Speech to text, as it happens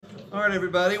All right,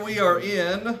 everybody, we are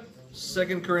in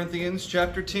 2 Corinthians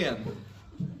chapter 10.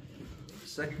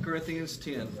 2 Corinthians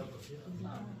 10.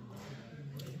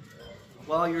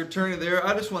 While you're turning there,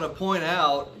 I just want to point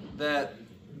out that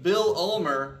Bill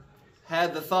Ulmer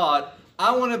had the thought,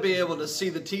 I want to be able to see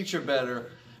the teacher better,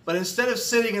 but instead of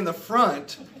sitting in the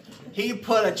front, he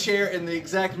put a chair in the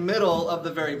exact middle of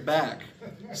the very back,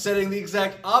 setting the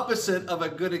exact opposite of a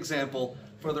good example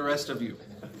for the rest of you.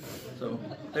 So,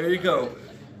 there you go.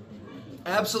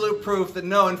 Absolute proof that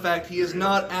no, in fact, he is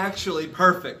not actually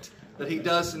perfect. That he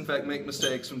does, in fact, make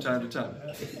mistakes from time to time.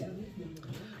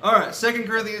 All right, 2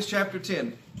 Corinthians chapter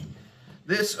 10.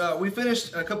 This, we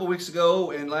finished a couple weeks ago,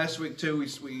 and last week too,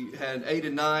 we had 8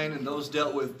 and 9, and those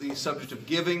dealt with the subject of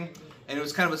giving. And it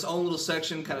was kind of its own little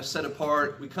section, kind of set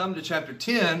apart. We come to chapter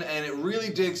 10, and it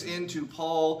really digs into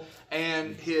Paul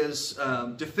and his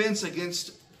defense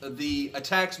against the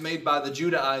attacks made by the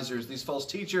Judaizers, these false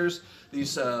teachers,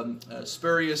 these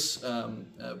spurious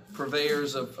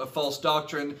purveyors of false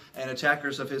doctrine and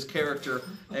attackers of his character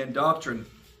and doctrine.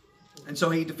 And so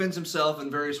he defends himself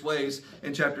in various ways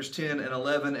in chapters 10 and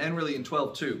 11, and really in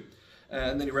 12 too.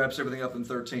 And then he wraps everything up in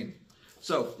 13.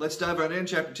 So let's dive right in.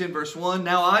 Chapter 10, verse 1.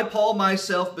 Now I, Paul,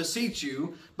 myself beseech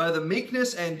you by the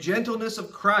meekness and gentleness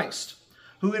of Christ,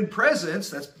 who in presence,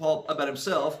 that's Paul about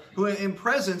himself, who in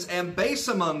presence am base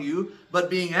among you, but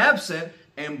being absent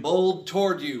am bold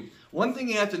toward you. One thing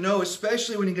you have to know,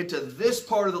 especially when you get to this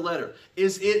part of the letter,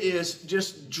 is it is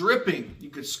just dripping. You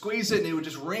could squeeze it and it would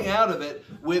just ring out of it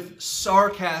with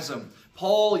sarcasm.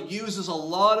 Paul uses a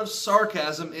lot of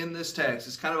sarcasm in this text.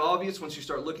 It's kind of obvious once you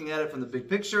start looking at it from the big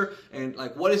picture and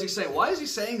like, what is he saying? Why is he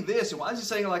saying this? And why is he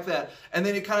saying it like that? And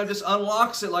then it kind of just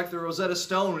unlocks it like the Rosetta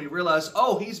Stone when you realize,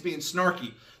 oh, he's being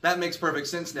snarky. That makes perfect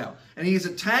sense now. And he's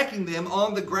attacking them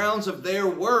on the grounds of their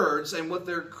words and what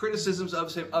their criticisms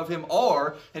of him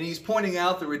are, and he's pointing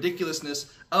out the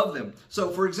ridiculousness of them. So,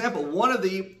 for example, one of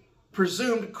the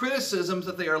presumed criticisms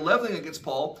that they are leveling against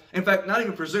Paul, in fact, not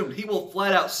even presumed, he will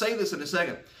flat out say this in a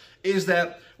second, is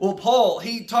that, well, Paul,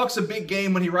 he talks a big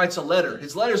game when he writes a letter.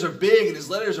 His letters are big, and his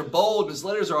letters are bold, and his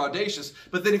letters are audacious.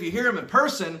 But then if you hear him in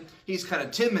person, he's kind of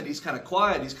timid, he's kind of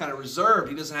quiet, he's kind of reserved.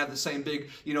 He doesn't have the same big,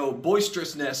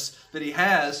 boisterousness that he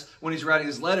has when he's writing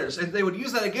his letters. And they would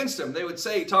use that against him. They would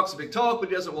say he talks a big talk, but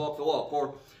he doesn't walk the walk,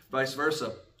 or vice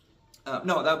versa.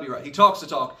 No, that would be right. He talks the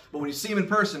talk, but when you see him in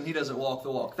person, he doesn't walk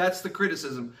the walk. That's the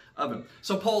criticism of him.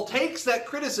 So Paul takes that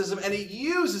criticism and he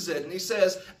uses it, and he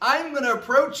says, I'm going to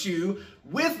approach you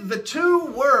with the two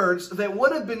words that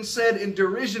would have been said in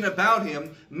derision about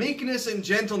him, meekness and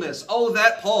gentleness. Oh,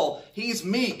 that Paul, he's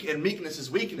meek, and meekness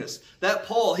is weakness. That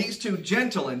Paul, he's too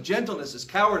gentle, and gentleness is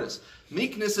cowardice.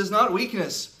 Meekness is not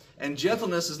weakness, and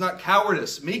gentleness is not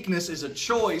cowardice. Meekness is a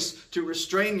choice to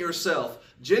restrain yourself.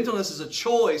 Gentleness is a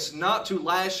choice not to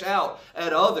lash out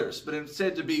at others, but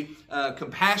instead to be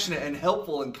compassionate and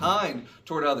helpful and kind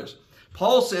toward others.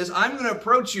 Paul says, I'm going to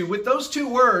approach you with those two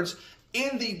words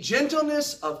in the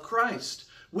gentleness of Christ,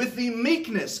 with the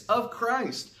meekness of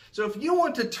Christ. So if you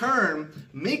want to turn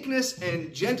meekness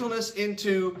and gentleness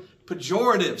into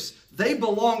pejoratives, they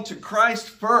belong to Christ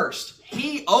first.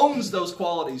 He owns those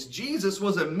qualities. Jesus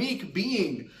was a meek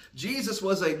being. Jesus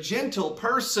was a gentle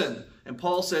person. And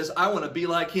Paul says, I want to be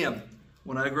like him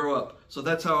when I grow up. So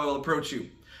that's how I'll approach you.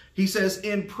 He says,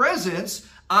 in presence,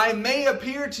 I may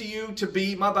appear to you to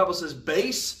be, my Bible says,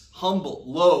 base, humble,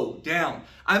 low, down.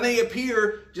 I may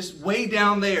appear just way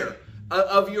down there.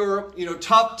 Of your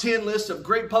top 10 list of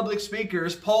great public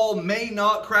speakers, Paul may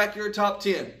not crack your top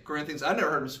 10. Corinthians, I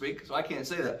never heard him speak, so I can't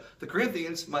say that. The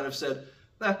Corinthians might have said,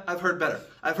 I've heard better.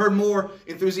 I've heard more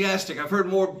enthusiastic. I've heard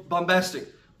more bombastic.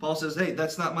 Paul says, hey,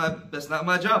 that's not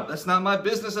my job. That's not my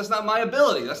business. That's not my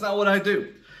ability. That's not what I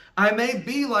do. I may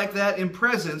be like that in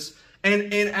presence,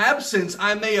 and in absence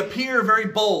I may appear very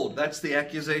bold. That's the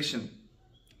accusation.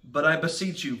 But I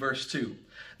beseech you, verse 2,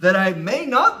 that I may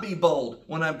not be bold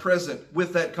when I'm present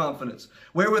with that confidence,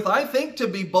 wherewith I think to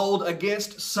be bold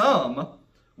against some,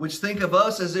 which think of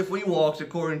us as if we walked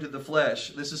according to the flesh.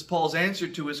 This is Paul's answer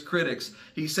to his critics.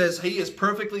 He says he is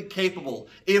perfectly capable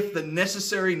if the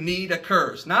necessary need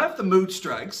occurs. Not if the mood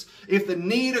strikes. If the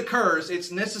need occurs, it's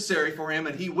necessary for him,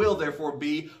 and he will therefore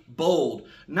be bold.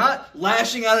 Not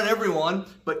lashing out at everyone,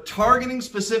 but targeting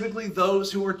specifically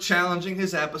those who are challenging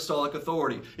his apostolic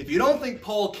authority. If you don't think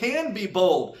Paul can be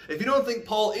bold, if you don't think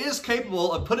Paul is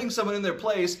capable of putting someone in their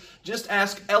place, just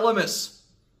ask Elymas,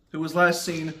 who was last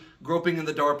seen groping in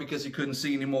the dark because he couldn't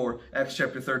see anymore. Acts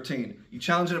chapter 13. You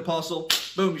challenge an apostle,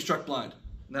 boom, you struck blind.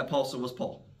 And that apostle was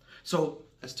Paul. So,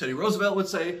 as Teddy Roosevelt would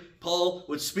say, Paul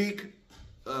would speak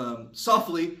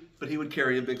softly, but he would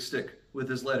carry a big stick. with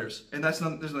his letters. And there's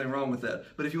nothing wrong with that.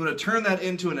 But if you want to turn that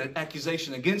into an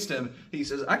accusation against him, he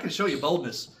says, I can show you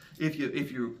boldness if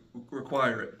you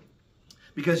require it.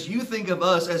 Because you think of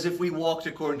us as if we walked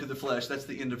according to the flesh. That's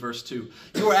the end of verse 2.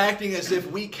 You are acting as if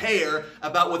we care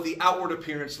about what the outward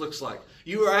appearance looks like.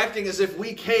 You are acting as if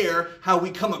we care how we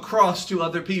come across to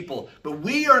other people. But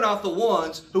we are not the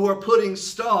ones who are putting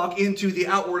stock into the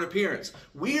outward appearance.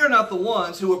 We are not the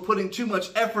ones who are putting too much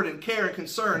effort and care and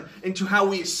concern into how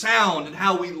we sound and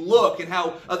how we look and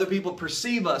how other people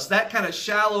perceive us. That kind of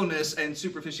shallowness and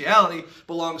superficiality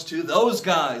belongs to those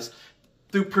guys.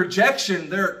 Through projection,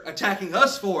 they're attacking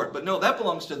us for it. But no, that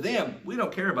belongs to them. We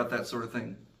don't care about that sort of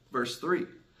thing. Verse 3.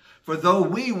 For though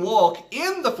we walk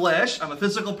in the flesh, I'm a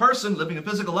physical person living a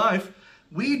physical life,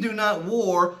 we do not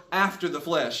war after the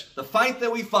flesh. The fight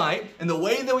that we fight and the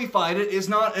way that we fight it is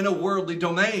not in a worldly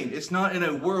domain. It's not in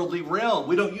a worldly realm.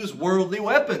 We don't use worldly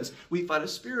weapons. We fight a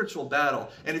spiritual battle.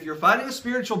 And if you're fighting a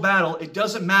spiritual battle, it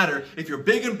doesn't matter if you're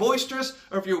big and boisterous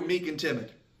or if you're meek and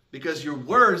timid. Because your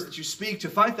words that you speak to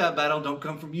fight that battle don't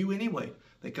come from you anyway.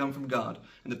 They come from God.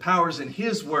 And the power is in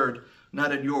His word,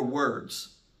 not in your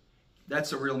words.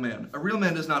 That's a real man. A real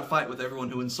man does not fight with everyone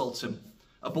who insults him.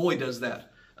 A boy does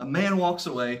that. A man walks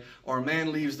away, or a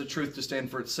man leaves the truth to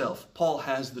stand for itself. Paul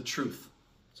has the truth.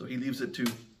 So he leaves it to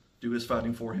do his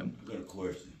fighting for him. I've got a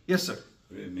question. Yes, sir.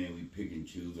 Does that mean we pick and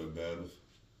choose our battles?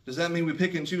 Does that mean we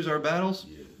pick and choose our battles?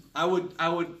 Yes. I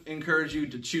would encourage you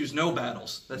to choose no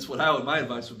battles. That's what my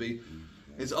advice would be.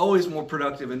 It's always more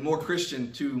productive and more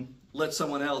Christian to let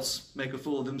someone else make a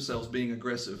fool of themselves being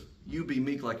aggressive. You be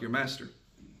meek like your master.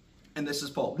 And this is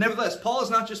Paul. Nevertheless, Paul is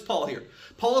not just Paul here.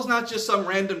 Paul is not just some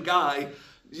random guy.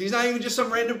 He's not even just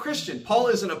some random Christian. Paul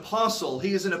is an apostle.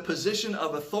 He is in a position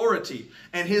of authority.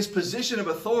 And his position of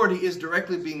authority is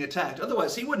directly being attacked.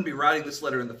 Otherwise, he wouldn't be writing this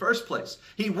letter in the first place.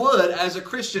 He would, as a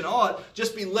Christian ought,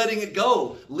 just be letting it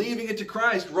go, leaving it to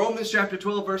Christ. Romans chapter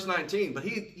 12, verse 19. But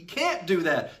he can't do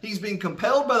that. He's being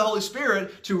compelled by the Holy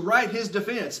Spirit to write his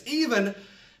defense, even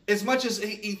as much as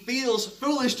he feels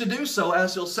foolish to do so,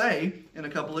 as he'll say in a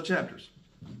couple of chapters.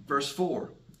 Verse 4,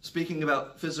 speaking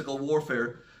about physical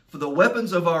warfare. For the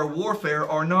weapons of our warfare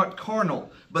are not carnal,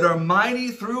 but are mighty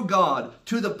through God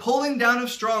to the pulling down of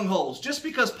strongholds. Just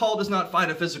because Paul does not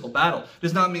fight a physical battle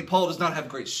does not mean Paul does not have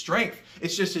great strength.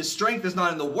 It's just his strength is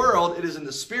not in the world, it is in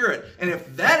the Spirit. And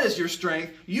if that is your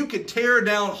strength, you can tear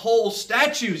down whole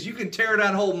statues. You can tear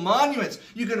down whole monuments.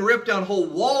 You can rip down whole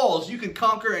walls. You can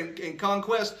conquer and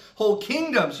conquest whole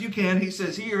kingdoms. You can, he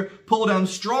says here, pull down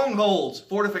strongholds,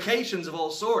 fortifications of all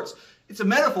sorts. It's a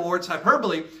metaphor, it's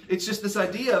hyperbole. It's just this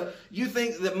idea of, you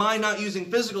think that my not using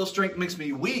physical strength makes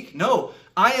me weak. No,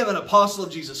 I am an apostle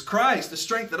of Jesus Christ. The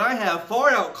strength that I have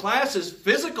far outclasses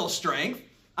physical strength.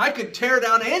 I could tear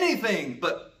down anything,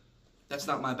 but that's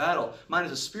not my battle. Mine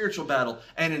is a spiritual battle.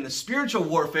 And in the spiritual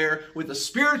warfare, with the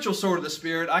spiritual sword of the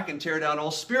Spirit, I can tear down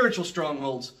all spiritual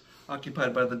strongholds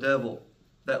occupied by the devil.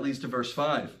 That leads to verse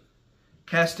 5.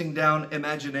 Casting down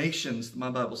imaginations, my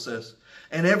Bible says,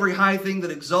 and every high thing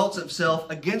that exalts itself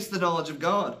against the knowledge of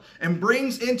God, and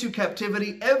brings into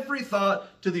captivity every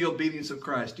thought to the obedience of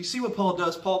Christ. Do you see what Paul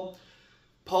does? Paul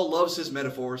loves his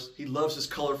metaphors. He loves his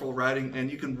colorful writing,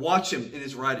 and you can watch him in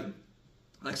his writing.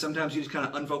 Like sometimes you just kind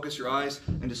of unfocus your eyes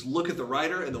and just look at the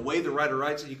writer and the way the writer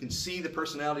writes, and you can see the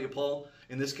personality of Paul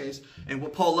in this case. And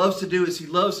what Paul loves to do is he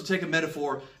loves to take a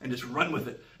metaphor and just run with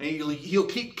it. And he'll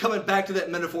keep coming back to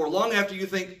that metaphor long after you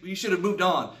think you should have moved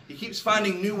on. He keeps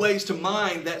finding new ways to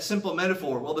mine that simple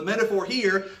metaphor. Well, the metaphor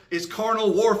here is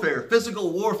carnal warfare,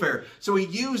 physical warfare. So he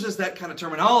uses that kind of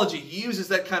terminology. He uses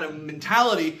that kind of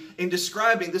mentality in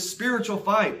describing the spiritual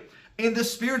fight. In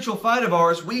this spiritual fight of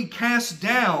ours, we cast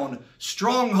down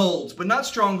strongholds, but not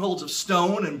strongholds of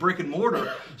stone and brick and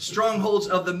mortar. Strongholds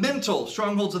of the mental,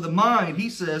 strongholds of the mind. He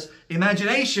says,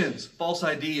 imaginations, false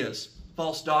ideas,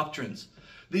 false doctrines.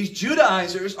 These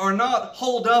Judaizers are not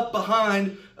holed up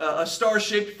behind a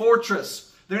star-shaped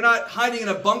fortress. They're not hiding in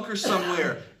a bunker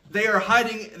somewhere. They are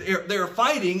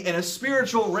fighting in a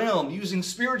spiritual realm, using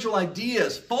spiritual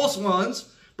ideas, false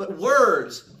ones, but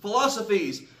words,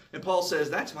 philosophies. And Paul says,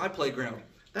 that's my playground.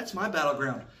 That's my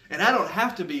battleground. And I don't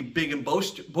have to be big and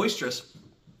boisterous.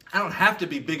 I don't have to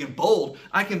be big and bold.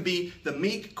 I can be the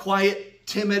meek, quiet,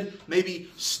 timid, maybe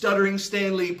stuttering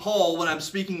Stanley Paul when I'm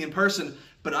speaking in person.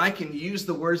 But I can use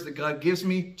the words that God gives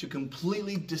me to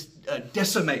completely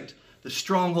decimate the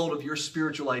stronghold of your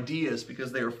spiritual ideas,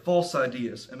 because they are false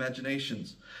ideas,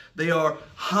 imaginations. They are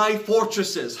high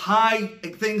fortresses, high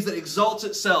things that exalts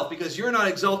itself, because you're not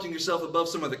exalting yourself above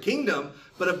some other kingdom,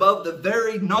 but above the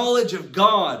very knowledge of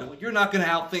God. You're not going to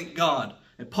outthink God.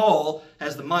 And Paul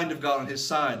has the mind of God on his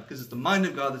side, because it's the mind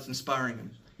of God that's inspiring him.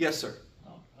 Yes, sir.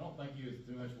 I don't think he was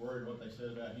too much worried what they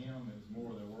said about him. It was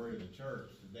more the worry of the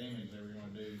church, the damage they were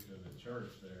going to do to the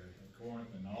church there in Corinth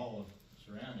and all of the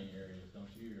surrounding areas, don't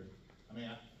you? I mean,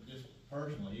 just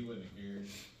personally, he wouldn't have cared.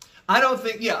 I don't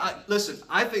think, listen,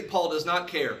 I think Paul does not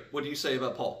care. What do you say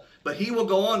about Paul? But he will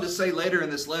go on to say later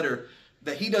in this letter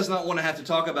that he does not want to have to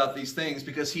talk about these things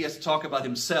because he has to talk about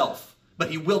himself. But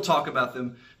he will talk about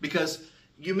them because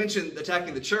you mentioned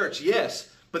attacking the church, yes,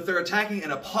 but they're attacking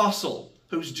an apostle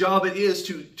whose job it is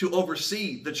to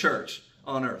oversee the church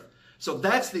on earth. So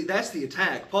that's the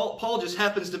attack. Paul just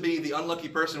happens to be the unlucky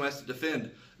person who has to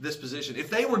defend this position. If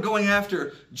they were going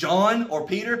after John or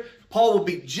Peter, Paul would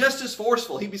be just as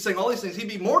forceful. He'd be saying all these things. He'd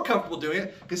be more comfortable doing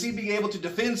it because he'd be able to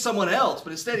defend someone else.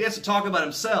 But instead he has to talk about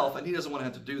himself, and he doesn't want to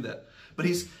have to do that. But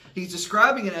he's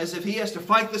describing it as if he has to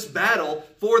fight this battle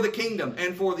for the kingdom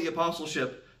and for the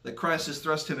apostleship that Christ has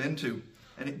thrust him into.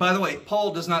 And by the way,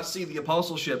 Paul does not see the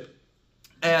apostleship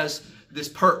as this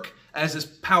perk, as this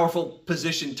powerful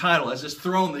position title, as this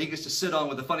throne that he gets to sit on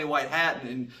with a funny white hat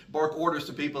and bark orders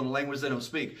to people in a language they don't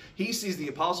speak. He sees the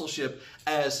apostleship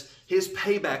as his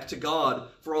payback to God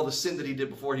for all the sin that he did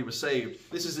before he was saved.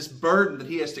 This is this burden that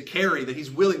he has to carry, that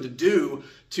he's willing to do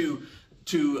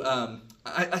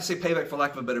I say payback for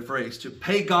lack of a better phrase, to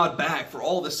pay God back for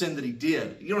all the sin that he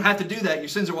did. You don't have to do that. Your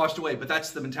sins are washed away, but that's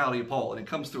the mentality of Paul, and it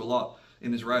comes through a lot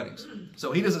in his writings.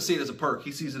 So he doesn't see it as a perk.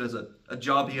 He sees it as a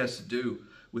job he has to do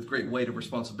with great weight of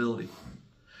responsibility.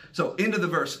 So into the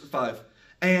verse 5.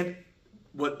 And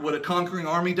what a conquering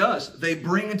army does, they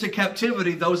bring into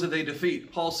captivity those that they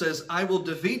defeat. Paul says, I will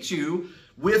defeat you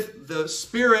with the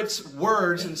Spirit's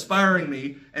words inspiring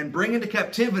me and bring into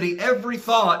captivity every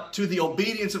thought to the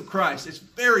obedience of Christ. It's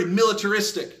very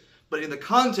militaristic, but in the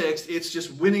context, it's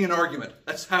just winning an argument.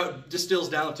 That's how it distills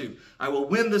down to. I will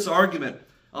win this argument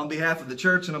on behalf of the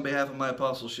church and on behalf of my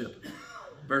apostleship.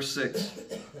 Verse 6.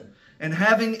 And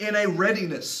having in a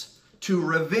readiness to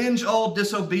revenge all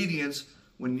disobedience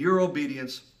when your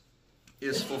obedience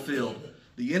is fulfilled.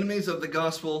 The enemies of the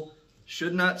gospel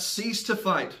should not cease to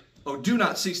fight, or do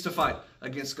not cease to fight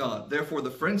against God. Therefore, the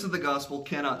friends of the gospel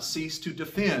cannot cease to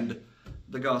defend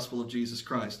the gospel of Jesus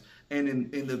Christ. And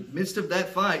in the midst of that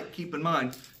fight, keep in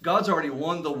mind, God's already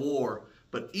won the war,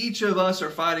 but each of us are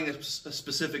fighting a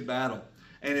specific battle.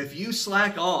 And if you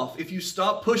slack off, if you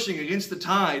stop pushing against the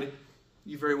tide,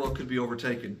 you very well could be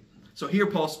overtaken. So here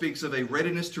Paul speaks of a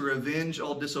readiness to revenge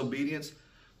all disobedience.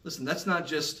 Listen, that's not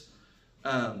just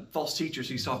false teachers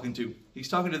he's talking to. He's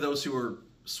talking to those who are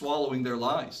swallowing their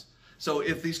lies. So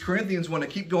if these Corinthians want to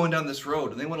keep going down this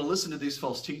road and they want to listen to these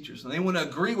false teachers and they want to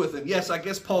agree with them, yes, I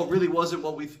guess Paul really wasn't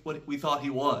what we thought he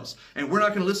was, and we're not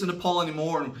going to listen to Paul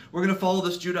anymore and we're going to follow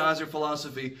this Judaizer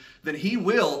philosophy, then he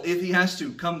will, if he has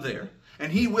to, come there.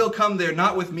 And he will come there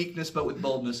not with meekness but with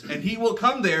boldness. And he will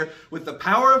come there with the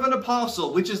power of an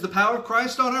apostle, which is the power of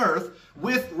Christ on earth,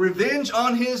 with revenge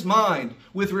on his mind,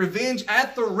 with revenge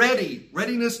at the ready,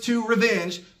 readiness to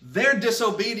revenge their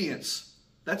disobedience.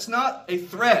 That's not a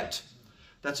threat.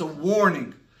 That's a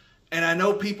warning. And I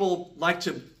know people like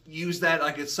to use that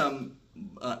like it's some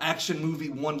action movie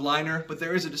one-liner, but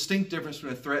there is a distinct difference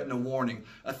between a threat and a warning.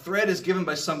 A threat is given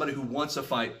by somebody who wants a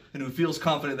fight and who feels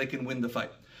confident they can win the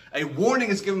fight. A warning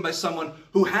is given by someone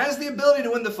who has the ability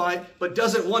to win the fight but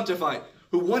doesn't want to fight,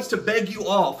 who wants to beg you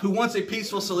off, who wants a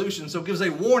peaceful solution, so gives a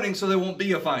warning so there won't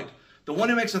be a fight. The one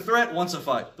who makes a threat wants a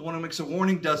fight. The one who makes a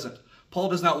warning doesn't. Paul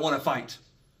does not want a fight.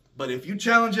 But if you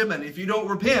challenge him and if you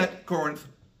don't it Corinth,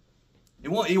 it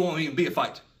won't even be a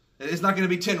fight. It's not going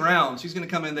to be 10 rounds. He's going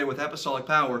to come in there with apostolic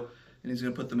power and he's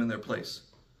going to put them in their place.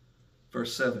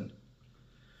 Verse 7.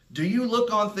 Do you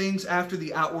look on things after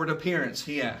the outward appearance,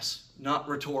 he asks. Not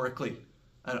rhetorically,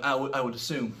 I would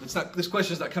assume. This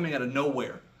question is not coming out of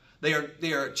nowhere. They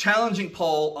are challenging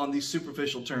Paul on these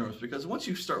superficial terms because once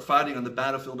you start fighting on the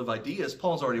battlefield of ideas,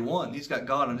 Paul's already won. He's got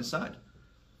God on his side.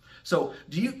 So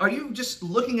are you just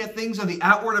looking at things on the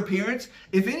outward appearance?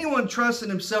 If anyone trusts in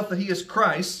himself that he is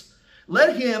Christ,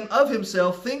 let him of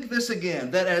himself think this again,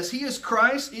 that as he is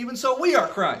Christ, even so we are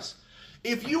Christ.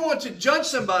 If you want to judge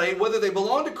somebody, whether they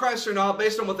belong to Christ or not,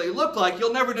 based on what they look like,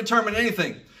 you'll never determine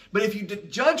anything. But if you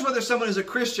judge whether someone is a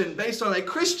Christian based on a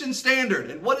Christian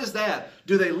standard, and what is that?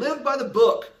 Do they live by the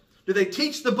book? Do they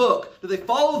teach the book? Do they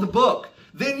follow the book?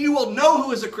 Then you will know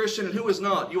who is a Christian and who is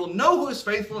not. You will know who is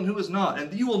faithful and who is not.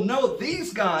 And you will know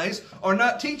these guys are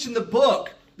not teaching the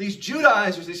book. These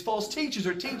Judaizers, these false teachers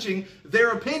are teaching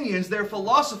their opinions, their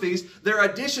philosophies, their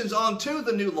additions onto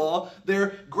the new law.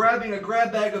 They're grabbing a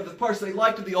grab bag of the parts they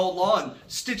liked of the old law and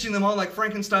stitching them on like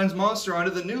Frankenstein's monster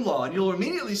onto the new law. And you'll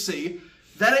immediately see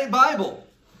that ain't Bible.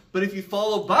 But if you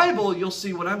follow Bible, you'll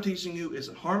see what I'm teaching you is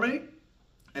in harmony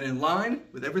and in line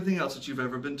with everything else that you've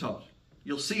ever been taught.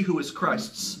 You'll see who is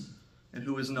Christ's and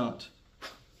who is not.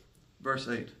 Verse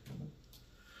 8.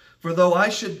 For though I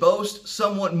should boast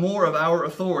somewhat more of our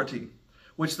authority,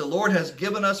 which the Lord has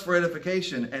given us for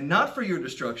edification, and not for your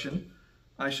destruction,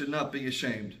 I should not be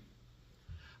ashamed.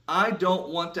 I don't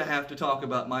want to have to talk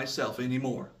about myself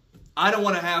anymore. I don't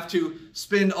want to have to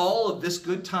spend all of this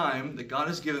good time that God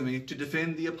has given me to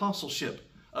defend the apostleship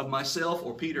of myself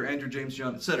or Peter, Andrew, James,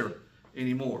 John, etc.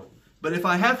 anymore. But if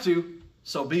I have to,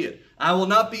 so be it. I will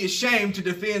not be ashamed to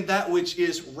defend that which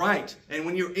is right. And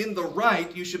when you're in the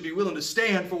right, you should be willing to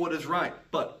stand for what is right.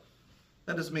 But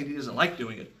that doesn't mean he doesn't like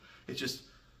doing it. It's just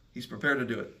he's prepared to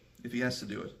do it if he has to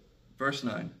do it. Verse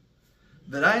 9.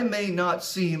 That I may not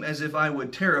seem as if I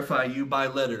would terrify you by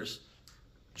letters.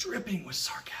 Dripping with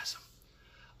sarcasm.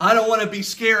 I don't want to be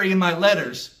scary in my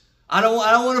letters. I don't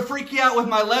want to freak you out with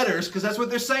my letters, because that's what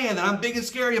they're saying, that I'm big and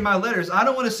scary in my letters. I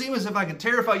don't want to seem as if I can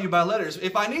terrify you by letters.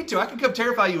 If I need to, I can come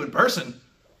terrify you in person.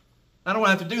 I don't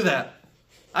want to have to do that.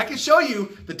 I can show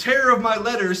you the terror of my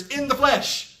letters in the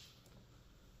flesh.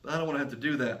 But I don't want to have to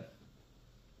do that.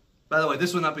 By the way,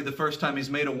 this will not be the first time he's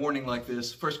made a warning like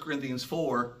this. 1 Corinthians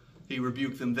 4, he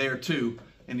rebuked them there too.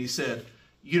 And he said,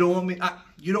 you don't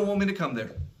want me to come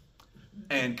there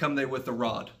and come there with the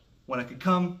rod, when I could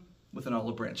come with an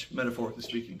olive branch, metaphorically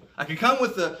speaking. I can come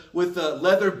with the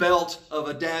leather belt of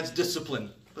a dad's discipline,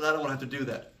 but I don't want to have to do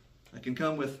that. I can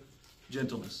come with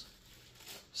gentleness.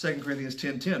 2 Corinthians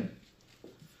 10:10.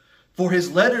 For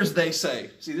his letters, they say,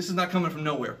 see, this is not coming from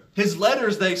nowhere. His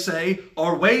letters, they say,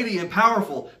 are weighty and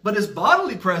powerful, but his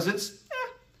bodily presence,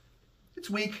 it's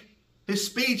weak. His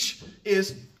speech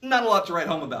is not a lot to write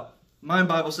home about. My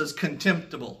Bible says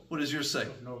contemptible. What does yours say?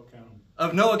 Of no account.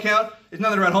 Of no account? It's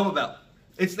nothing to write home about.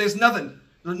 There's nothing.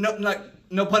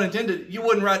 No pun intended. You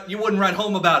wouldn't write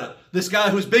home about it. This guy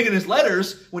who's big in his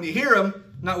letters, when you hear him,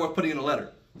 not worth putting in a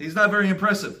letter. He's not very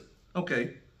impressive.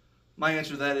 Okay. My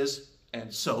answer to that is,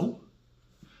 and so?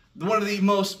 One of the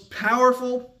most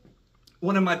powerful,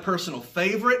 one of my personal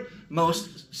favorite,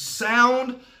 most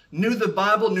sound, knew the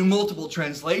Bible, knew multiple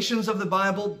translations of the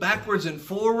Bible, backwards and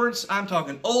forwards. I'm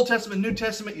talking Old Testament, New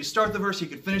Testament. You start the verse, you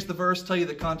could finish the verse, tell you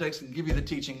the context, and give you the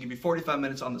teaching, give you 45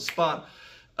 minutes on the spot.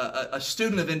 A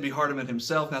student of N.B. Hardeman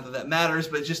himself, not that that matters,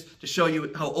 but just to show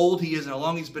you how old he is and how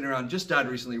long he's been around, just died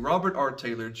recently. Robert R.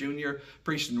 Taylor, Jr.,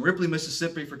 preached in Ripley,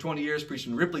 Mississippi for 20 years, preached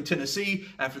in Ripley, Tennessee,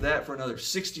 after that for another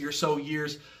 60 or so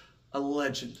years. A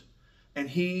legend. And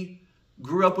he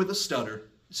grew up with a stutter.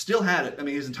 Still had it. I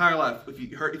mean, his entire life. If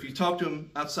you talked to him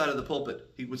outside of the pulpit,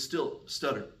 he would still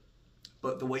stutter.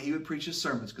 But the way he would preach his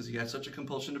sermons, because he had such a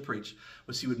compulsion to preach,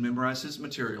 was he would memorize his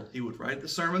material. He would write the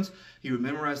sermons, he would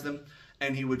memorize them,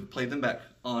 and he would play them back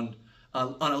on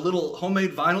a little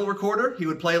homemade vinyl recorder. He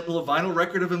would play a little vinyl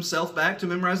record of himself back to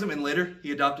memorize them, and later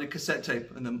he adopted cassette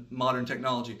tape and the modern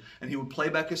technology. And he would play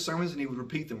back his sermons, and he would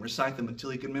repeat them, recite them until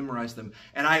he could memorize them.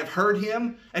 And I have heard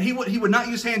him, and he would not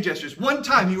use hand gestures. One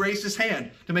time he raised his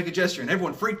hand to make a gesture, and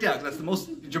everyone freaked out, because that's the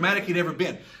most dramatic he'd ever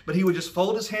been. But he would just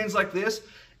fold his hands like this,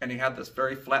 and he had this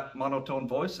very flat monotone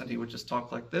voice, and he would just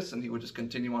talk like this, and he would just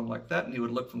continue on like that, and he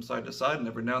would look from side to side, and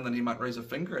every now and then he might raise a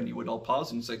finger, and you would all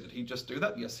pause and say, did he just do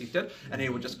that? Yes, he did. And he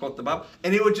would just quote the Bible.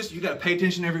 And he would just, you got to pay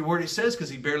attention to every word he says, because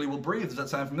he barely will breathe. Does that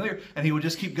sound familiar? And he would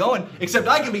just keep going, except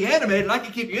I can be animated, and I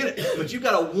can keep you in it. But you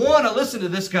got to want to listen to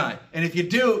this guy. And if you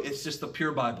do, it's just the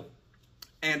pure Bible.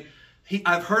 And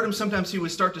I've heard him sometimes, he would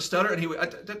start to stutter, and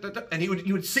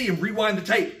you would see him rewind the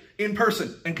tape in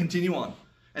person and continue on.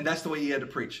 And that's the way he had to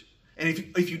preach. And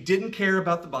if you didn't care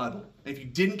about the Bible, if you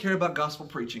didn't care about gospel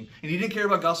preaching, and you didn't care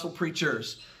about gospel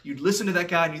preachers, you'd listen to that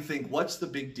guy and you'd think, what's the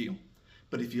big deal?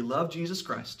 But if you love Jesus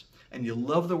Christ, and you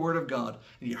love the Word of God,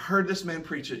 and you heard this man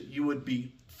preach it, you would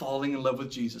be falling in love with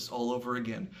Jesus all over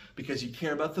again, because you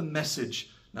care about the message,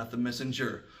 not the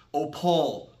messenger. Oh,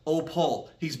 Paul,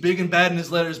 he's big and bad in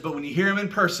his letters, but when you hear him in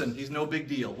person, he's no big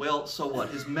deal. Well, so what?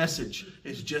 His message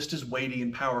is just as weighty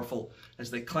and powerful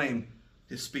as they claim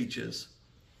his speech is.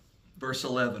 Verse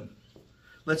 11,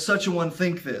 let such a one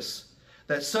think this,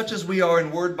 that such as we are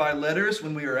in word by letters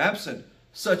when we are absent,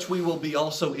 such we will be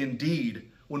also in deed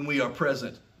when we are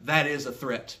present. That is a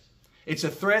threat. It's a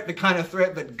threat, the kind of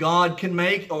threat that God can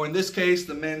make, or in this case,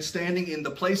 the man standing in the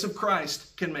place of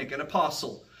Christ can make, an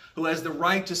apostle who has the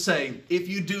right to say, if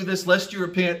you do this, lest you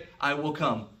repent, I will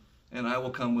come, and I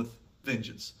will come with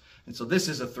vengeance. And so this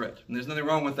is a threat. And there's nothing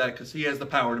wrong with that, because he has the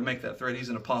power to make that threat. He's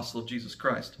an apostle of Jesus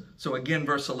Christ. So again,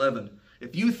 verse 11.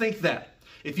 If you think that,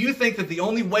 If you think that the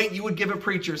only weight you would give a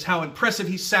preacher is how impressive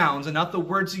he sounds and not the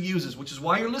words he uses, which is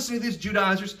why you're listening to these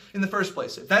Judaizers in the first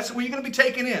place, if that's where you're going to be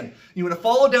taken in, you want to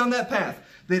follow down that path,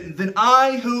 then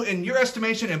I, who in your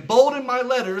estimation am bold in my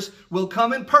letters, will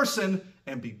come in person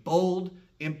and be bold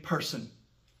in person.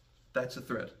 That's a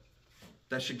thread.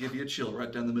 That should give you a chill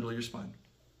right down the middle of your spine.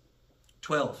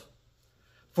 12.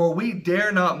 For we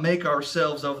dare not make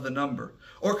ourselves of the number,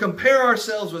 or compare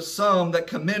ourselves with some that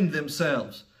commend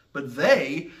themselves. But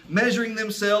they, measuring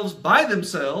themselves by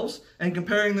themselves and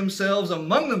comparing themselves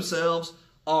among themselves,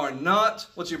 are not,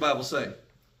 what's your Bible say?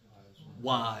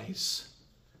 Wise.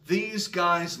 These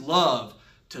guys love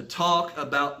to talk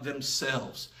about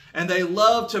themselves. And they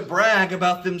love to brag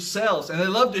about themselves. And they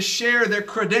love to share their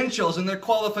credentials and their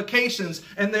qualifications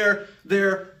and their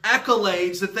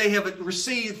accolades that they have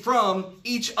received from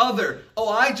each other. Oh,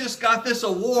 I just got this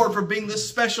award for being this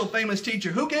special famous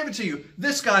teacher. Who gave it to you?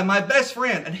 This guy, my best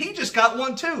friend. And he just got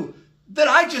one too that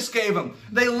I just gave him.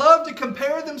 They love to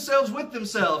compare themselves with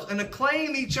themselves and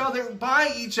acclaim each other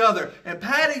by each other and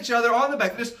pat each other on the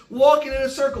back. Just walking in a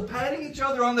circle, patting each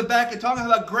other on the back and talking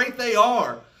about how great they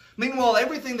are. Meanwhile,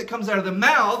 everything that comes out of the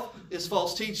mouth is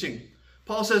false teaching.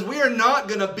 Paul says we are not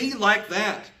going to be like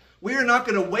that. We are not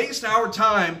going to waste our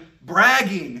time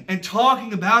bragging and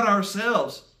talking about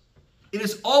ourselves. It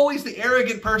is always the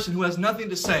arrogant person who has nothing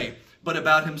to say but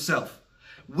about himself.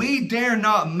 We dare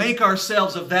not make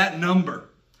ourselves of that number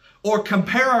or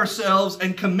compare ourselves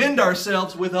and commend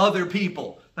ourselves with other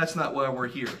people. That's not why we're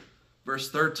here. Verse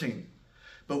 13.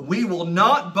 But we will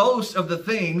not boast of the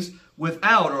things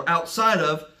without or outside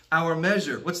of our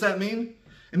measure. What's that mean?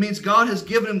 It means God has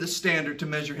given him the standard to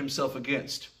measure himself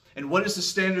against. And what is the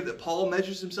standard that Paul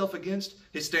measures himself against?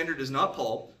 His standard is not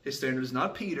Paul. His standard is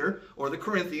not Peter or the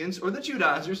Corinthians or the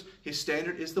Judaizers. His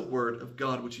standard is the word of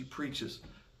God, which he preaches.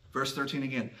 Verse 13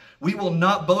 again. We will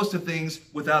not boast of things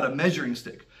without a measuring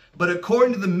stick, but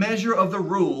according to the measure of the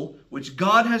rule which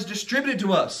God has distributed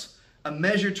to us, a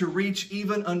measure to reach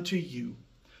even unto you.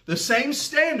 The same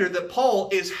standard that Paul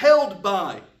is held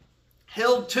by,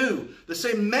 held to, the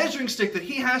same measuring stick that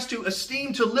he has to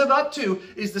esteem to live up to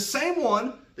is the same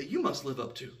one that you must live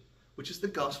up to, which is the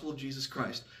gospel of Jesus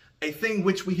Christ, a thing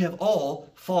which we have all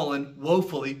fallen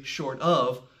woefully short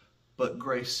of, but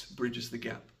grace bridges the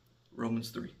gap. Romans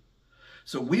 3.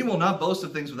 So we will not boast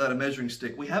of things without a measuring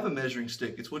stick. We have a measuring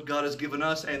stick. It's what God has given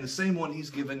us and the same one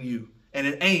he's given you. And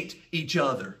it ain't each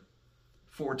other.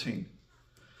 14.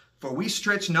 For we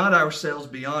stretch not ourselves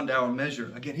beyond our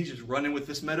measure. Again, he's just running with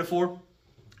this metaphor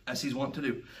as he's wont to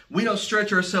do. We don't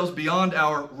stretch ourselves beyond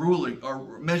our ruling,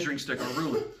 our measuring stick, our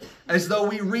ruler, as though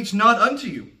we reach not unto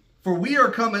you. For we are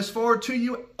come as far to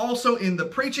you also in the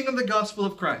preaching of the gospel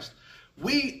of Christ.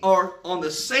 We are on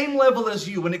the same level as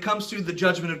you when it comes to the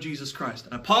judgment of Jesus Christ.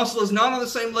 An apostle is not on the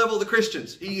same level of the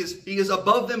Christians. He is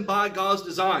above them by God's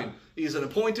design. He is an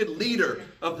appointed leader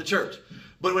of the church.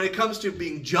 But when it comes to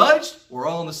being judged, we're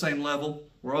all on the same level.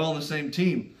 We're all on the same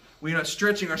team. We're not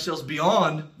stretching ourselves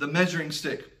beyond the measuring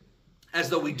stick as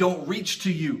though we don't reach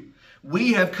to you.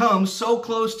 We have come so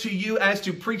close to you as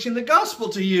to preaching the gospel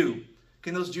to you.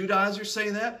 Can those Judaizers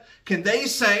say that? Can they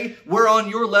say, we're on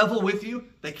your level with you?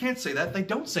 They can't say that. They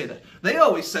don't say that. They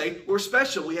always say, we're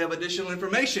special. We have additional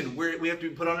information. We have to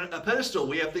be put on a pedestal.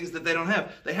 We have things that they don't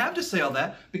have. They have to say all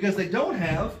that because they don't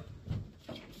have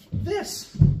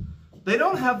this. They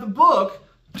don't have the book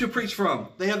to preach from.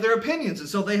 They have their opinions, and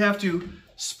so they have to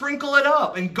sprinkle it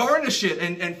up and garnish it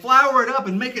and flower it up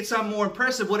and make it sound more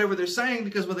impressive, whatever they're saying,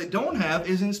 because what they don't have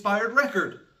is inspired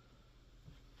record.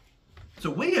 So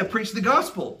we have preached the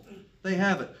gospel. They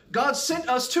have it. God sent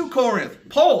us to Corinth.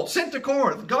 Paul sent to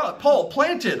Corinth. Paul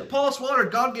planted. Apollos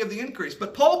watered. God gave the increase.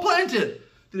 But Paul planted.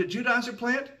 Did a Judaizer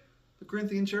plant the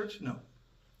Corinthian church? No.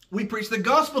 We preached the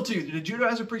gospel to you. Did a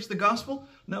Judaizer preach the gospel?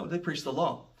 No, they preached the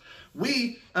law.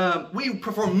 We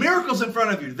perform miracles in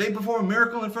front of you. Did they perform a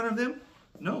miracle in front of them?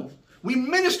 No. We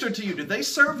minister to you. Did they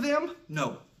serve them?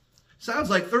 No.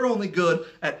 Sounds like they're only good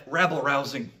at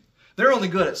rabble-rousing. They're only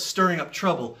good at stirring up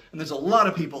trouble. And there's a lot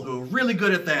of people who are really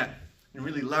good at that and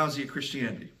really lousy at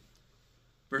Christianity.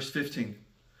 Verse 15.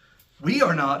 We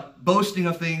are not boasting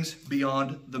of things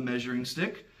beyond the measuring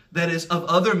stick, that is, of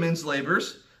other men's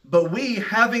labors, but we,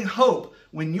 having hope,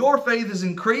 when your faith is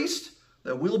increased,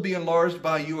 that will be enlarged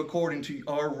by you according to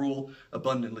our rule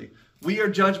abundantly. We are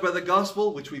judged by the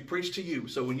gospel which we preach to you.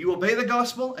 So when you obey the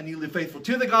gospel and you live faithful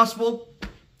to the gospel,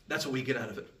 that's what we get out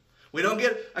of it. We don't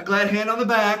get a glad hand on the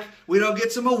back. We don't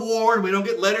get some award. We don't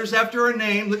get letters after our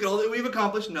name. Look at all that we've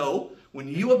accomplished. No. When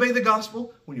you obey the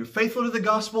gospel, when you're faithful to the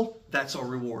gospel, that's our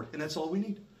reward. And that's all we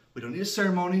need. We don't need a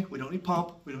ceremony. We don't need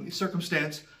pomp. We don't need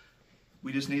circumstance.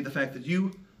 We just need the fact that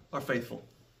you are faithful.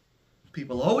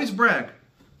 People always brag.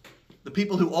 The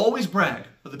people who always brag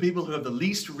are the people who have the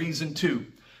least reason to.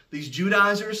 These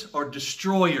Judaizers are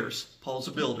destroyers. Paul's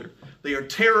a builder. They are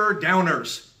terror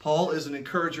downers. Paul is an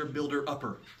encourager, builder,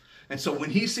 upper. And so when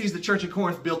he sees the church of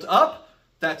Corinth built up,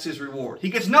 that's his reward. He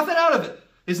gets nothing out of it.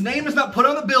 His name is not put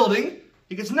on the building.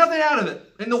 He gets nothing out of it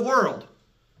in the world.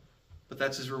 But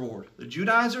that's his reward. The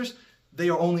Judaizers, they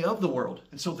are only of the world.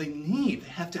 And so they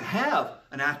have to have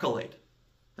an accolade.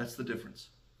 That's the difference.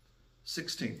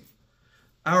 16.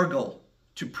 Our goal,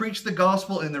 to preach the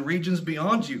gospel in the regions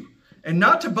beyond you, and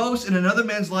not to boast in another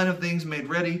man's line of things made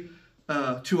ready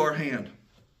to our hand.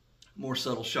 More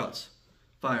subtle shots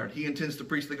fired. He intends to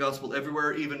preach the gospel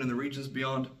everywhere, even in the regions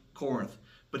beyond Corinth.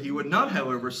 But he would not,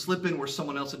 however, slip in where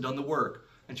someone else had done the work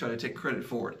and try to take credit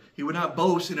for it. He would not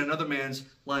boast in another man's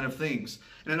line of things.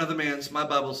 In another man's, my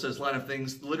Bible says line of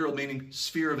things, literal meaning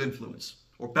sphere of influence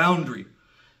or boundary.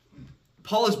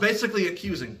 Paul is basically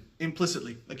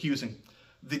implicitly accusing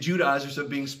the Judaizers of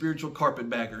being spiritual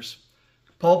carpetbaggers.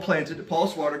 Paul planted,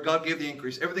 Paul watered, God gave the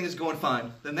increase. Everything is going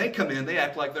fine. Then they come in, they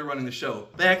act like they're running the show.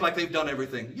 They act like they've done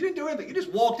everything. You didn't do anything. You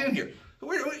just walked in here.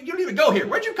 You don't even go here.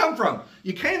 Where'd you come from?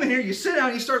 You came in here, you sit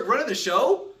down, you start running the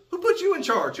show? Who put you in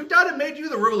charge? Who died and made you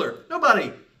the ruler?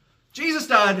 Nobody. Jesus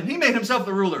died and he made himself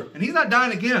the ruler. And he's not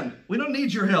dying again. We don't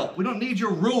need your help. We don't need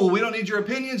your rule. We don't need your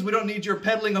opinions. We don't need your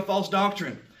peddling of false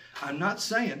doctrine. I'm not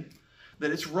saying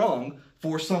that it's wrong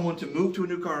for someone to move to a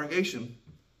new congregation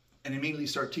and immediately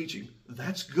start teaching.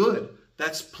 That's good.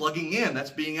 That's plugging in. That's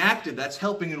being active. That's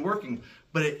helping and working.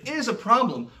 But it is a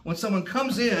problem when someone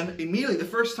comes in, immediately the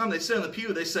first time they sit on the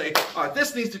pew, they say, all right,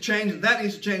 this needs to change and that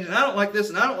needs to change and I don't like this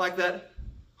and I don't like that.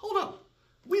 Hold on.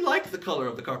 We like the color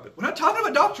of the carpet. We're not talking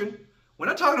about doctrine. We're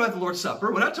not talking about the Lord's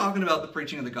Supper. We're not talking about the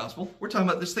preaching of the gospel. We're talking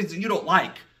about these things that you don't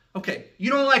like. Okay, you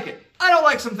don't like it. I don't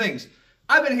like some things.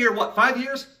 I've been here, 5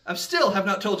 years? I still have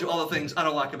not told you all the things I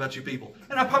don't like about you people.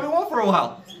 And I probably won't for a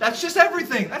while. That's just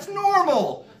everything. That's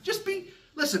normal.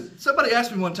 Listen, somebody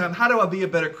asked me one time, how do I be a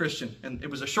better Christian? And it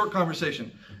was a short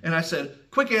conversation. And I said,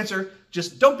 quick answer,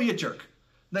 just don't be a jerk.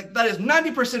 That is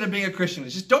 90% of being a Christian,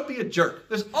 is just don't be a jerk.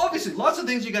 There's obviously lots of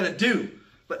things you got to do.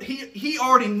 But he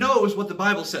already knows what the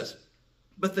Bible says.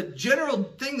 But the general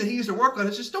thing that he needs to work on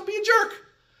is just don't be a jerk.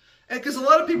 Because a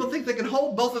lot of people think they can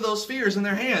hold both of those spheres in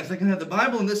their hands. They can have the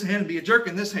Bible in this hand and be a jerk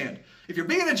in this hand. If you're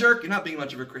being a jerk, you're not being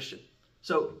much of a Christian.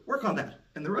 So work on that,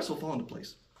 and the rest will fall into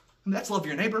place. And that's love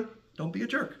your neighbor. Don't be a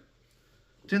jerk.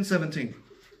 10:17.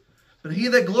 But he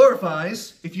that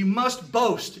glorifies, if you must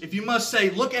boast, if you must say,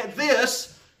 look at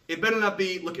this, it better not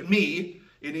be, look at me.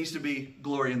 It needs to be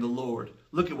glory in the Lord.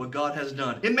 Look at what God has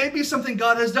done. It may be something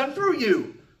God has done through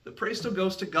you. The praise still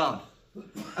goes to God.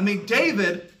 I mean,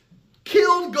 David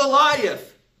killed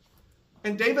Goliath.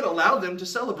 And David allowed them to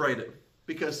celebrate it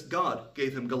because God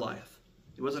gave him Goliath.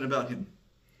 It wasn't about him.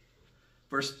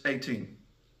 Verse 18.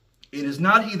 It is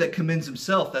not he that commends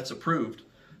himself that's approved,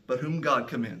 but whom God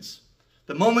commends.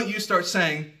 The moment you start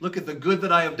saying, look at the good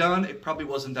that I have done, it probably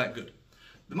wasn't that good.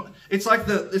 It's like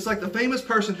the famous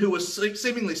person who was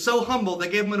seemingly so humble, they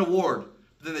gave him an award.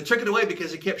 But then they took it away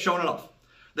because he kept showing it off.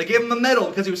 They gave him a medal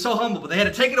because he was so humble, but they had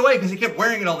to take it away because he kept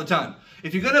wearing it all the time.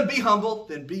 If you're going to be humble,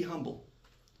 then be humble.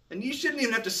 And you shouldn't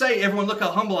even have to say, everyone, look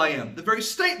how humble I am. The very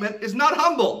statement is not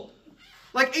humble.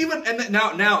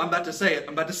 Now I'm about to say it.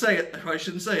 I'm about to say it. I probably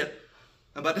shouldn't say it.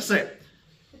 I'm about to say it.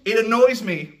 It annoys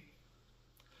me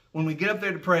when we get up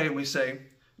there to pray and we say,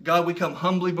 God, we come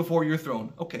humbly before your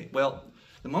throne. Okay, well,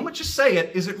 the moment you say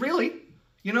it, is it really?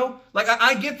 You know,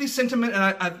 I get the sentiment and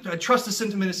I trust the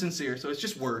sentiment is sincere. So it's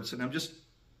just words and I'm just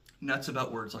nuts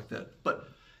about words like that. But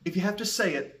if you have to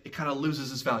say it, it kind of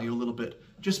loses its value a little bit.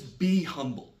 Just be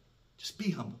humble. Just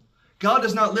be humble. God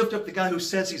does not lift up the guy who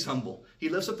says he's humble. He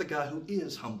lifts up the guy who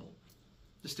is humble.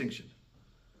 Distinction.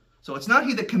 So it's not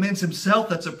he that commends himself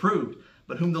that's approved,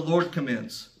 but whom the Lord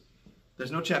commends.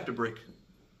 There's no chapter break.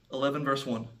 11 verse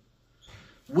 1.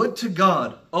 Would to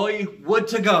God, would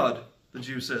to God, the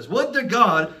Jew says, would to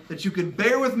God that you could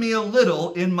bear with me a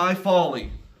little in my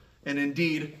folly, and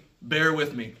indeed bear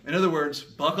with me. In other words,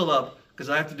 buckle up, because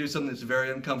I have to do something that's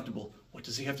very uncomfortable. What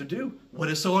does he have to do? What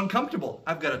is so uncomfortable?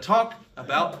 I've got to talk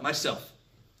about myself.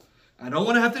 I don't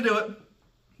want to have to do it,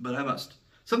 but I must.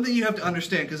 Something you have to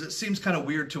understand, because it seems kind of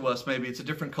weird to us, maybe it's a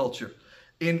different culture.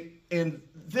 In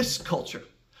this culture,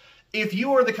 if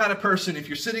you are the kind of person, if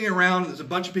you're sitting around, there's a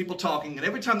bunch of people talking, and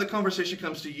every time the conversation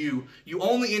comes to you, you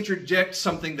only interject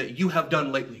something that you have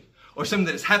done lately, or something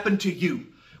that has happened to you.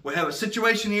 We have a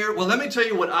situation here. Well, let me tell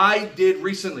you what I did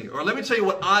recently, or let me tell you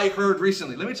what I heard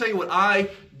recently. Let me tell you what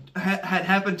had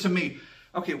happened to me.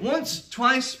 Okay, once,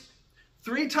 twice,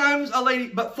 3 times a lady,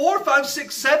 but 4, 5,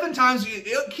 6, 7 times,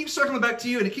 it keeps circling back to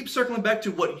you, and it keeps circling back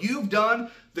to what you've done.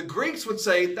 The Greeks would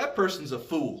say, that person's a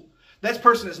fool. That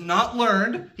person has not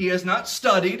learned, he has not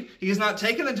studied, he has not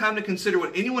taken the time to consider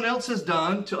what anyone else has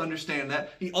done to understand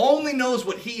that. He only knows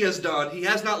what he has done. He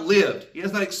has not lived. He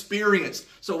has not experienced.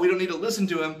 So we don't need to listen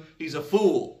to him. He's a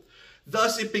fool.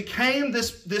 Thus, it became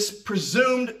this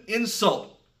presumed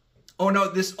insult.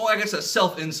 I guess a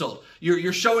self-insult.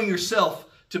 You're showing yourself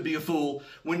to be a fool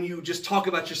when you just talk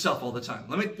about yourself all the time.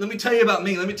 Let me tell you about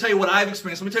me. Let me tell you what I've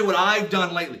experienced. Let me tell you what I've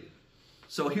done lately.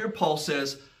 So here Paul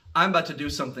says, I'm about to do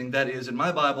something that is, in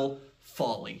my Bible,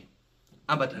 folly.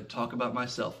 I'm about to talk about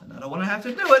myself. And I don't want to have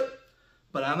to do it,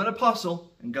 but I'm an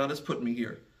apostle, and God has put me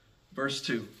here. Verse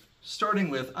 2, starting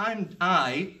with,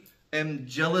 I am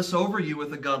jealous over you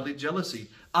with a godly jealousy.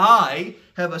 I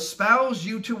have espoused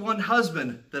you to one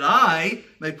husband, that I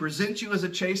may present you as a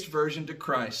chaste virgin to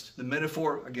Christ. The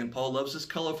metaphor, again, Paul loves his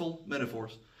colorful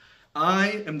metaphors.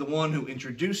 I am the one who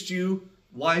introduced you,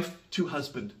 wife to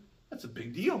husband. That's a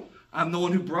big deal. I'm the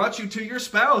one who brought you to your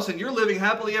spouse, and you're living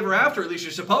happily ever after. At least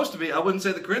you're supposed to be. I wouldn't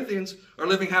say the Corinthians are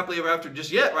living happily ever after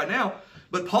just yet, right now.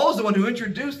 But Paul's the one who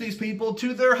introduced these people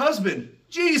to their husband,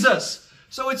 Jesus.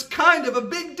 So it's kind of a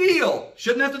big deal.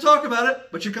 Shouldn't have to talk about it,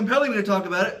 but you're compelling me to talk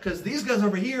about it because these guys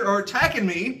over here are attacking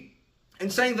me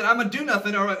and saying that I'm a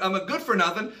do-nothing or I'm a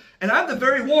good-for-nothing, and I'm the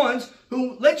very ones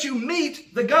who let you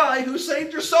meet the guy who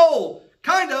saved your soul.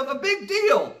 Kind of a big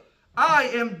deal. I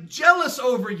am jealous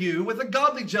over you with a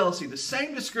godly jealousy, the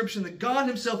same description that God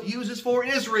himself uses for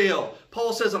Israel.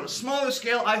 Paul says on a smaller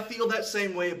scale, I feel that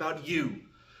same way about you.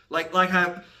 Like I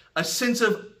have a sense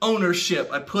of ownership,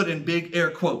 I put in big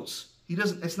air quotes.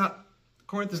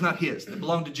 Corinth is not his, it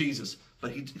belonged to Jesus.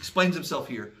 But he explains himself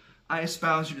here. I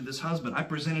espoused you to this husband. I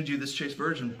presented you this chaste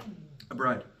virgin, a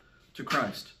bride, to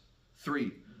Christ.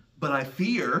 3, but I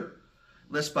fear,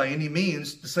 lest by any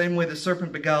means, the same way the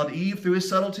serpent beguiled Eve through his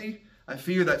subtlety, I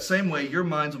fear that same way your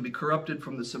minds will be corrupted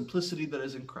from the simplicity that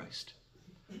is in Christ.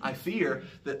 I fear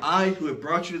that I, who have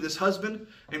brought you to this husband,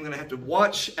 am going to have to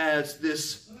watch as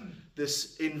this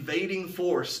invading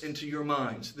force into your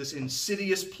minds, this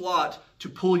insidious plot to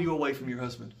pull you away from your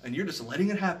husband. And you're just letting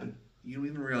it happen. You don't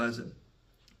even realize it.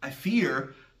 I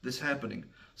fear this happening.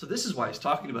 So this is why he's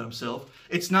talking about himself.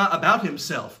 It's not about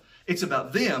himself. It's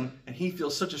about them, and he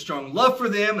feels such a strong love for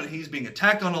them, and he's being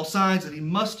attacked on all sides that he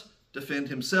must defend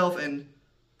himself and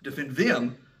defend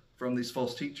them from these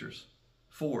false teachers.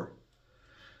 4,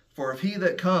 for if he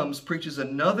that comes preaches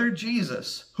another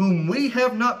Jesus, whom we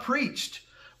have not preached,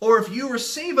 or if you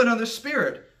receive another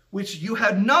spirit, which you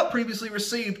had not previously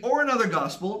received, or another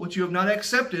gospel, which you have not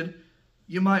accepted,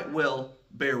 you might well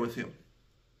bear with him.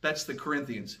 That's the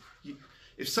Corinthians.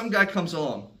 If some guy comes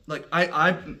along, like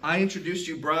I introduced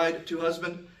you bride to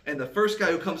husband, and the first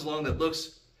guy who comes along that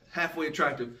looks halfway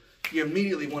attractive, you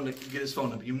immediately want to get his phone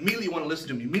number. You immediately want to listen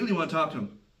to him. You immediately want to talk to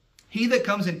him. He that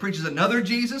comes and preaches another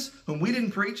Jesus, whom we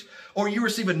didn't preach, or you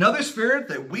receive another spirit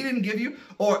that we didn't give you,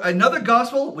 or another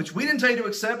gospel, which we didn't tell you to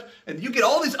accept, and you get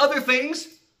all these other things,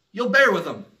 you'll bear with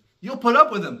them. You'll put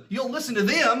up with them. You'll listen to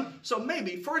them. So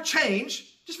maybe for a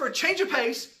change, just for a change of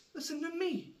pace, listen to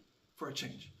me for a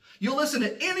change. You'll listen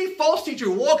to any false teacher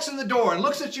who walks in the door and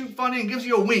looks at you funny and gives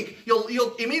you a wink. You'll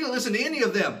immediately listen to any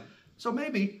of them. So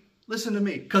maybe listen to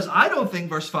me. Because I don't think,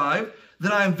 verse 5,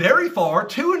 that I am very far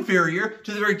too inferior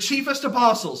to the very chiefest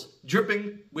apostles,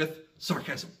 dripping with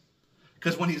sarcasm.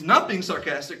 Because when he's not being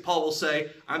sarcastic, Paul will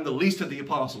say, I'm the least of the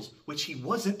apostles, which he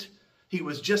wasn't. He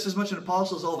was just as much an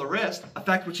apostle as all the rest, a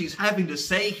fact which he's having to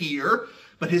say here.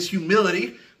 But his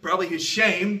humility, probably his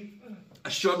shame, a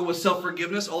struggle with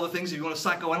self-forgiveness, all the things, if you want to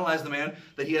psychoanalyze the man,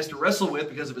 that he has to wrestle with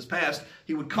because of his past,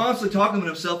 he would constantly talk about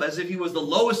himself as if he was the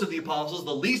lowest of the apostles,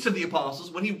 the least of the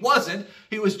apostles, when he wasn't.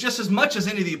 He was just as much as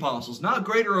any of the apostles, not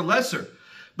greater or lesser.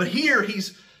 But here,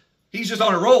 he's just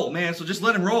on a roll, man, so just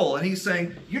let him roll. And he's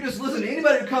saying, you just listen to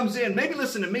anybody who comes in, maybe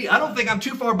listen to me. I don't think I'm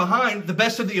too far behind the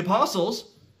best of the apostles.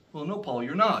 Well, no, Paul,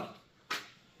 you're not.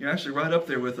 You're actually right up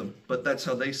there with them, but that's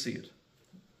how they see it.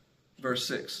 Verse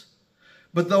 6.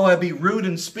 But though I be rude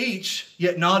in speech,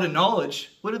 yet not in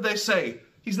knowledge, what did they say?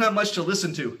 He's not much to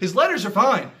listen to. His letters are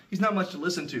fine. He's not much to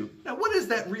listen to. Now, what is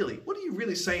that really? What are you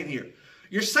really saying here?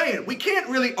 You're saying we can't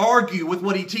really argue with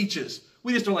what he teaches.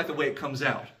 We just don't like the way it comes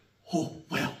out. Oh,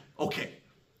 well, okay.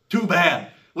 Too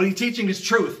bad. What he's teaching is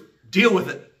truth. Deal with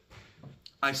it.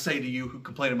 I say to you who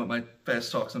complain about my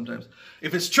fast talk sometimes,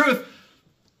 if it's truth,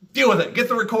 deal with it. Get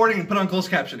the recording and put on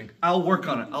closed captioning. I'll work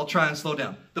on it. I'll try and slow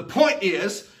down. The point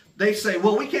is They say,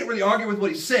 well, we can't really argue with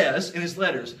what he says in his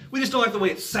letters. We just don't like the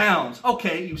way it sounds.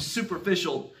 Okay, you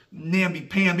superficial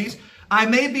namby-pambies. I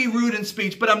may be rude in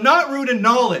speech, but I'm not rude in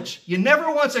knowledge. You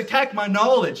never once attacked my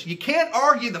knowledge. You can't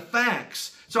argue the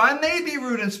facts. So I may be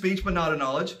rude in speech, but not in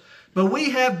knowledge. But we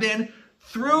have been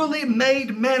thoroughly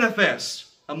made manifest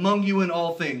among you in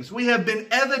all things. We have been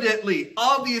evidently,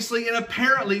 obviously, and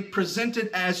apparently presented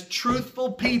as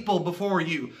truthful people before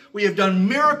you. We have done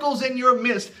miracles in your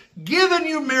midst, given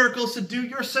you miracles to do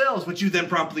yourselves, which you then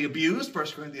promptly abused, 1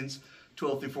 Corinthians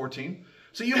 12 through 14.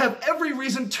 So you have every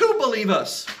reason to believe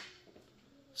us.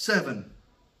 7.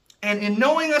 And in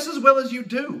knowing us as well as you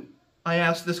do, I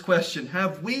ask this question,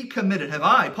 have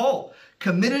I, Paul,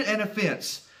 committed an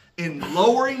offense in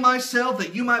lowering myself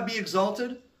that you might be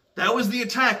exalted? That was the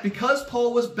attack. Because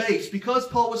Paul was base, because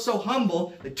Paul was so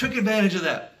humble, they took advantage of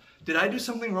that. Did I do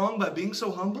something wrong by being so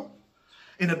humble?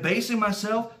 In abasing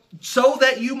myself so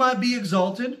that you might be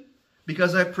exalted?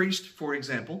 Because I preached, for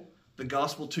example, the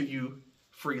gospel to you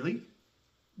freely,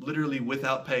 literally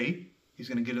without pay. He's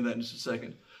going to get into that in just a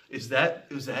second. Is that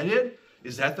it?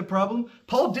 Is that the problem?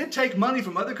 Paul did take money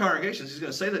from other congregations. He's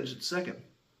going to say that in just a second.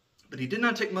 But he did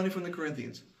not take money from the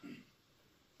Corinthians.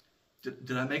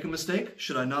 Did I make a mistake?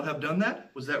 Should I not have done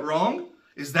that? Was that wrong?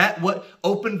 Is that what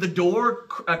opened the door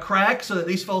a crack so that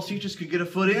these false teachers could get a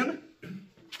foot in?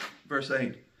 Verse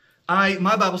 8.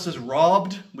 My Bible says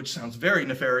robbed, which sounds very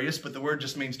nefarious, but the word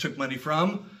just means took money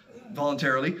from,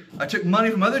 voluntarily. I took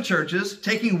money from other churches,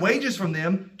 taking wages from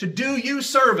them to do you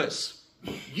service.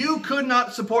 You could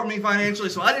not support me financially,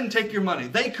 so I didn't take your money.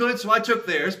 They could, so I took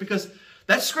theirs, because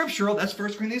that's scriptural. That's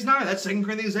 1 Corinthians 9. That's 2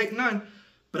 Corinthians 8 and 9.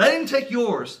 But I didn't take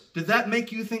yours. Did that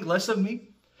make you think less of me?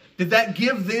 Did that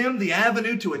give them the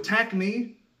avenue to attack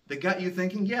me that got you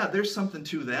thinking, yeah, there's something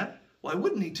to that? Why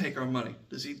wouldn't he take our money?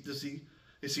 Is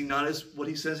he not as what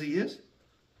he says he is?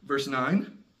 Verse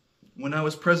 9, when I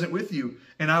was present with you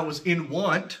and I was in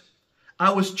want,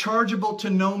 I was chargeable to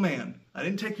no man. I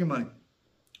didn't take your money.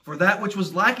 For that which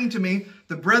was lacking to me,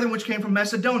 the brethren which came from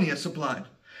Macedonia supplied.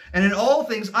 And in all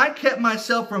things, I kept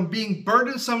myself from being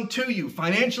burdensome to you,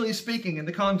 financially speaking, in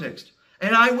the context.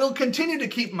 And I will continue to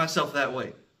keep myself that way.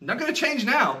 I'm not going to change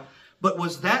now. But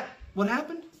was that what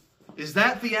happened? Is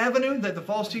that the avenue that the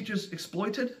false teachers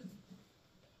exploited?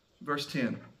 Verse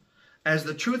 10. As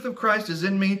the truth of Christ is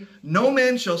in me, no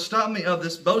man shall stop me of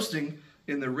this boasting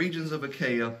in the regions of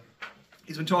Achaia.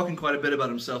 He's been talking quite a bit about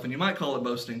himself, and you might call it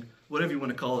boasting, whatever you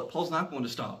want to call it. Paul's not going to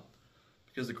stop,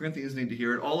 because the Corinthians need to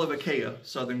hear it. All of Achaia,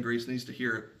 southern Greece, needs to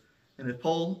hear it. And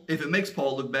if it makes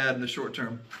Paul look bad in the short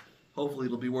term, hopefully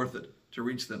it'll be worth it to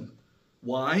reach them.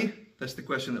 Why? That's the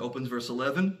question that opens verse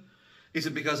 11. Is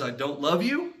it because I don't love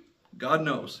you? God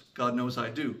knows. God knows I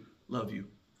do love you.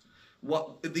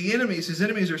 What his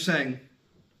enemies are saying,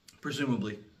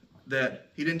 presumably, that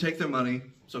he didn't take their money,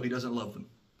 so he doesn't love them.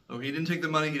 Or he didn't take their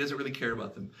money, he doesn't really care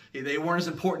about them. They weren't as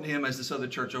important to him as this other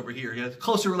church over here. He had a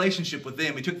closer relationship with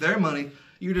them. He took their money.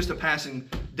 You're just a passing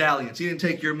dalliance. He didn't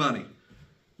take your money.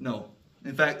 No.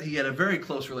 In fact, he had a very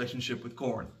close relationship with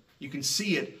Corinth. You can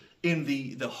see it in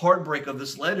the heartbreak of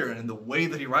this letter and in the way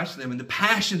that he writes to them and the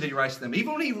passion that he writes to them.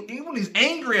 Even when he's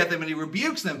angry at them and he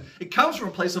rebukes them, it comes from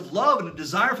a place of love and a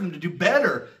desire for them to do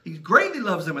better. He greatly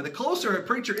loves them. And the closer a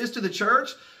preacher is to the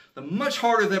church, the much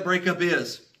harder that breakup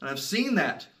is. And I've seen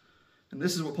that. And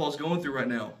this is what Paul's going through right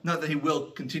now. Not that he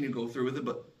will continue to go through with it,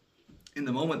 but in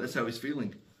the moment, that's how he's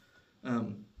feeling.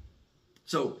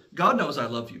 So God knows I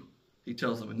love you, he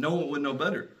tells them. And no one would know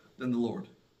better than the Lord.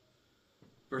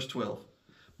 Verse 12.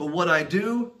 But what I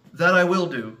do, that I will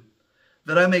do,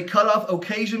 that I may cut off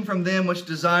occasion from them which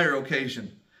desire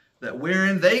occasion, that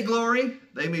wherein they glory,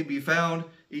 they may be found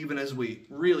even as we.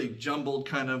 Really jumbled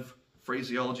kind of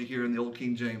phraseology here in the Old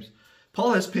King James.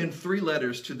 Paul has penned 3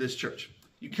 letters to this church.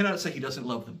 You cannot say he doesn't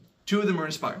love them. 2 of them are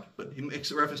inspired, but he makes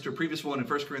a reference to a previous one in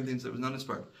 1 Corinthians that was not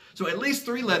inspired. So at least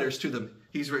 3 letters to them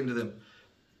he's written to them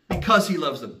because he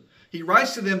loves them. He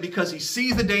writes to them because he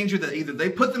sees the danger that either they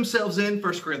put themselves in,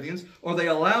 1 Corinthians, or they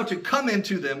allow to come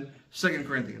into them, 2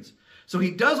 Corinthians. So he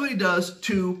does what he does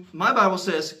to, my Bible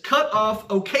says, cut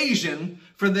off occasion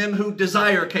for them who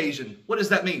desire occasion. What does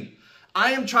that mean?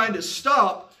 I am trying to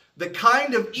stop the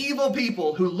kind of evil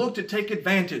people who look to take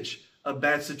advantage of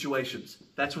bad situations.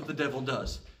 That's what the devil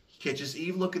does. He catches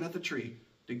Eve looking at the tree.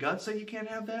 Did God say you can't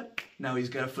have that? Now he's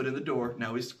got a foot in the door.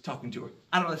 Now he's talking to her.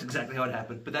 I don't know that's exactly how it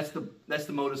happened, but that's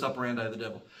the modus operandi of the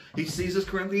devil. He sees this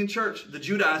Corinthian church. The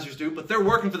Judaizers do, but they're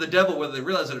working for the devil whether they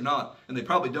realize it or not, and they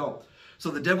probably don't. So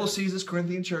the devil sees this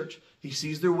Corinthian church. He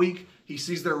sees they're weak. He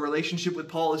sees their relationship with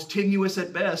Paul is tenuous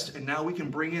at best, and now we can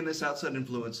bring in this outside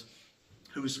influence.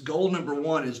 whose goal number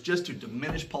one is just to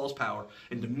diminish Paul's power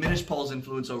and diminish Paul's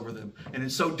influence over them. And in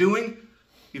so doing,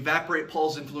 evaporate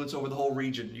Paul's influence over the whole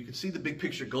region. You can see the big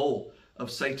picture goal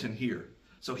of Satan here.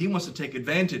 So he wants to take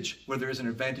advantage where there is an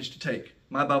advantage to take.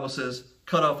 My Bible says,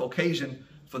 cut off occasion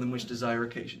for them which desire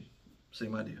occasion.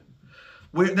 Same idea.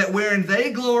 That wherein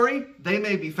they glory, they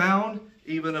may be found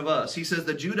even of us. He says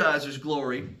the Judaizers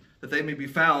glory, that they may be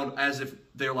found as if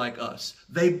they're like us.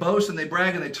 They boast and they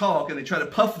brag and they talk and they try to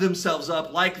puff themselves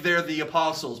up like they're the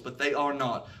apostles, but they are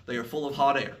not. They are full of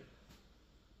hot air.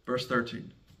 Verse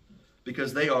 13.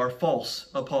 Because they are false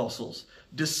apostles,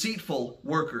 deceitful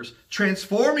workers,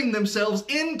 transforming themselves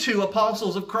into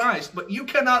apostles of Christ. But you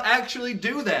cannot actually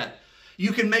do that.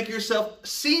 You can make yourself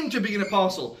seem to be an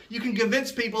apostle. You can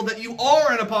convince people that you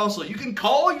are an apostle. You can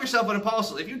call yourself an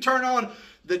apostle. If you turn on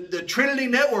the Trinity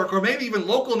Network, or maybe even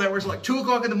local networks like 2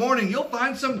 o'clock in the morning, you'll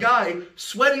find some guy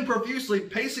sweating profusely,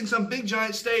 pacing some big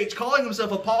giant stage, calling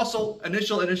himself apostle,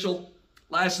 initial,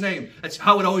 last name. That's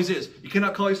how it always is. You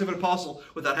cannot call yourself an apostle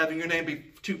without having your name be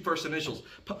 2 first initials.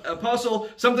 Apostle,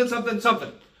 something, something,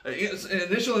 something.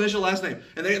 Initial, last name.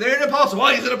 And they're an apostle.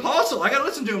 Why? He's an apostle. I got to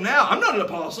listen to him now. I'm not an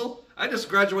apostle. I just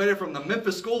graduated from the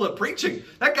Memphis School of Preaching.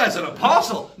 That guy's an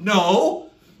apostle. No,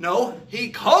 he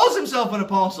calls himself an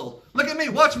apostle. Look at me,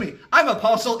 watch me. I'm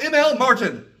Apostle M.L.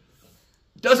 Martin.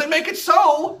 Doesn't make it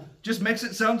so, just makes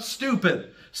it sound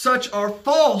stupid. Such are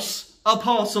false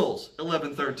apostles.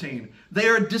 11:13. They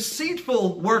are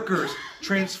deceitful workers,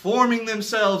 transforming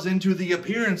themselves into the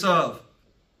appearance of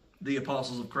the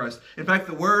apostles of Christ. In fact,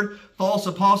 the word false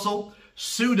apostle,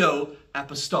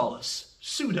 pseudo-apostolos.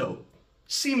 Pseudo.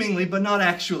 Seemingly, but not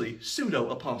actually.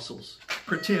 Pseudo-apostles.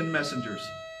 Pretend messengers.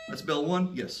 That's Bill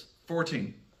 1? Yes.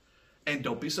 14. And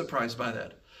don't be surprised by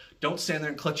that. Don't stand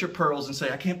there and clutch your pearls and say,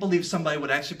 I can't believe somebody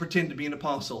would actually pretend to be an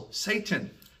apostle.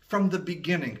 Satan, from the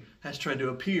beginning, has tried to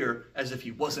appear as if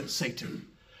he wasn't Satan.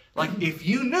 Like, if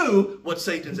you knew what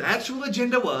Satan's actual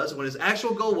agenda was, what his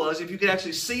actual goal was, if you could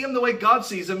actually see him the way God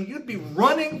sees him, you'd be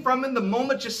running from him the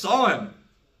moment you saw him.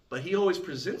 But he always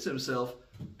presents himself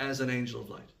as an angel of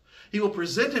light. He will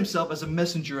present himself as a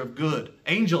messenger of good.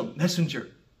 Angel, messenger.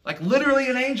 Like literally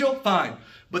an angel? Fine.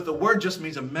 But the word just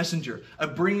means a messenger, a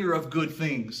bringer of good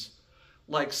things.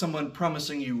 Like someone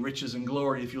promising you riches and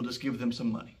glory if you'll just give them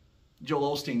some money.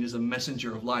 Joel Osteen is a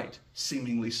messenger of light,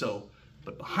 seemingly so.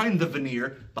 But behind the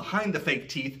veneer, behind the fake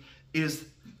teeth, is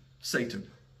Satan,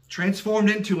 transformed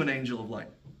into an angel of light.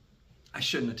 I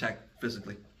shouldn't attack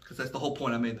physically, because that's the whole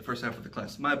point I made in the first half of the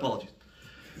class. My apologies.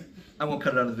 I won't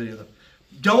cut it out of the video, though.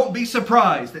 Don't be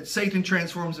surprised that Satan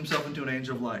transforms himself into an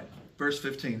angel of light. Verse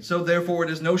 15. So therefore it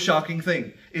is no shocking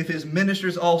thing if his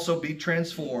ministers also be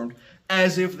transformed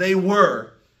as if they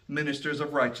were ministers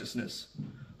of righteousness,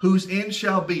 whose end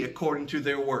shall be according to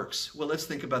their works. Well, let's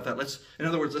think about that. In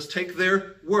other words, let's take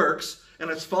their works and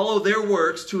let's follow their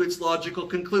works to its logical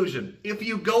conclusion. If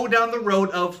you go down the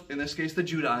road of, in this case, the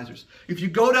Judaizers, if you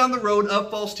go down the road of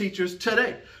false teachers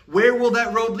today, where will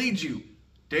that road lead you?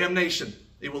 Damnation.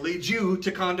 It will lead you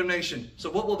to condemnation. So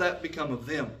what will that become of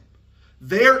them?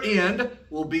 Their end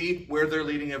will be where they're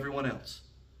leading everyone else.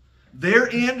 Their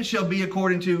end shall be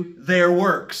according to their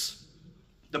works.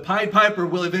 The Pied Piper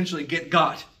will eventually get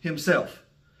got himself.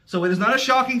 So it is not a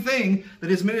shocking thing that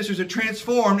his ministers are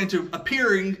transformed into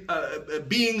appearing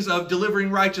beings of delivering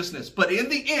righteousness. But in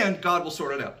the end, God will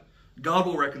sort it out. God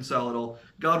will reconcile it all.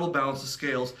 God will balance the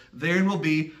scales. Their end will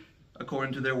be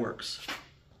according to their works.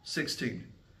 16.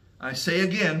 I say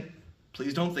again,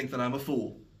 please don't think that I'm a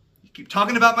fool. Keep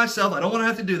talking about myself. I don't want to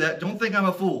have to do that. Don't think I'm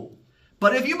a fool.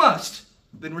 But if you must,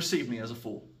 then receive me as a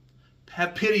fool.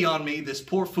 Have pity on me, this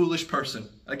poor foolish person.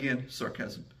 Again,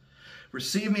 sarcasm.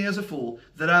 Receive me as a fool,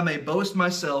 that I may boast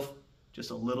myself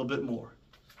just a little bit more.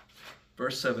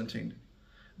 Verse 17.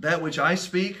 That which I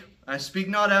speak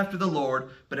not after the Lord,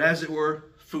 but as it were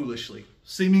foolishly.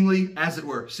 Seemingly, as it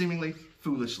were, seemingly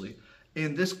foolishly.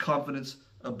 In this confidence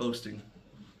of boasting.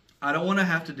 I don't want to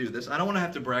have to do this. I don't want to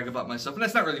have to brag about myself. And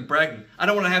that's not really bragging. I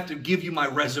don't want to have to give you my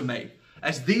resume.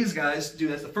 As these guys do,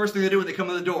 that's the first thing they do when they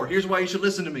come in the door. Here's why you should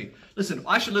listen to me. Listen,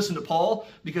 I should listen to Paul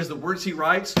because the words he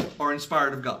writes are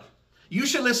inspired of God. You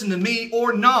should listen to me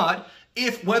or not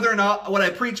if whether or not what I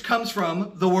preach comes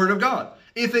from the Word of God.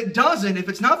 If it doesn't, if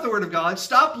it's not the Word of God,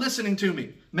 stop listening to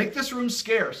me. Make this room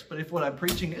scarce. But if what I'm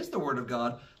preaching is the Word of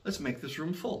God, let's make this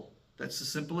room full. That's as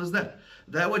simple as that.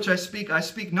 That which I speak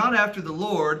not after the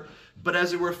Lord, but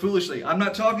as it were foolishly. I'm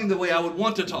not talking the way I would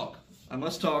want to talk. I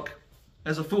must talk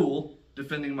as a fool,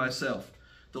 defending myself.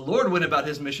 The Lord went about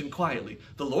his mission quietly.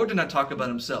 The Lord did not talk about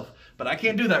himself. But I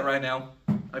can't do that right now.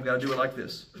 I've got to do it like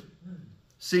this.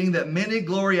 Seeing that many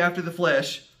glory after the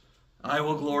flesh, I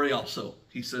will glory also.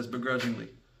 he says begrudgingly.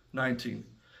 19.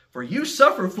 For you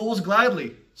suffer fools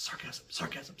gladly. Sarcasm,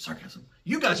 sarcasm, sarcasm.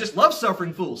 You guys just love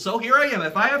suffering fools. So here I am.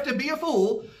 If I have to be a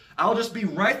fool, I'll just be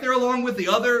right there along with the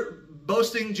other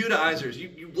boasting Judaizers.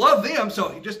 You love them,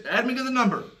 so just add me to the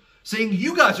number. Seeing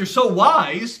you guys are so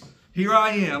wise, here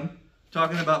I am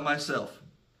talking about myself.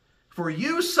 For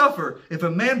you suffer if a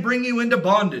man bring you into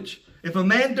bondage, if a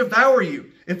man devour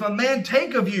you, if a man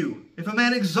take of you, if a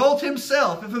man exalt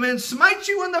himself, if a man smite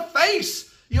you in the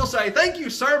face. You'll say, thank you,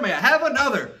 sir, may I have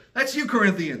another? That's you,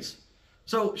 Corinthians.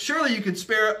 So surely you can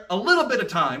spare a little bit of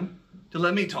time to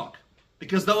let me talk.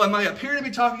 Because though I might appear to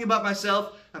be talking about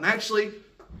myself, I'm actually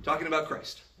talking about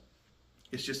Christ.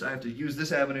 It's just I have to use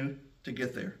this avenue to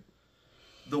get there.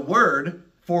 The word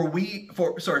for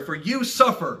you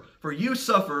suffer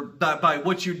by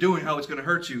what you're doing, how it's going to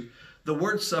hurt you. The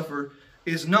word suffer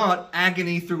is not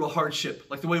agony through a hardship,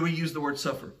 like the way we use the word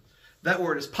suffer. That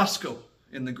word is pasco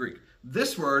in the Greek.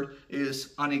 This word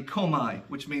is anikomai,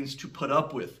 which means to put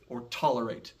up with or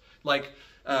tolerate. Like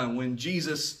when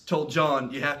Jesus told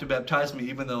John, you have to baptize me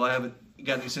even though I haven't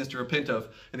got any sins to repent of.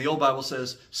 And the old Bible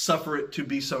says, suffer it to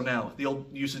be so now. The old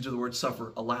usage of the word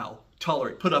suffer, allow,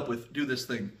 tolerate, put up with, do this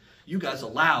thing. You guys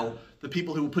allow the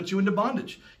people who will put you into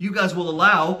bondage. You guys will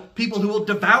allow people who will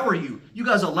devour you. You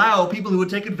guys allow people who will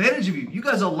take advantage of you. You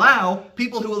guys allow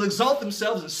people who will exalt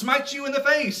themselves and smite you in the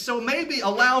face. So maybe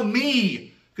allow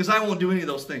me, because I won't do any of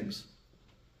those things.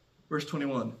 Verse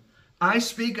 21. I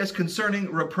speak as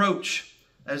concerning reproach,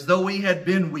 as though we had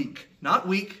been weak. Not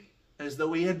weak, as though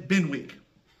we had been weak.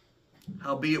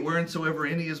 Howbeit wheresoever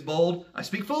any is bold, I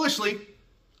speak foolishly,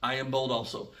 I am bold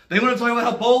also. They want to talk about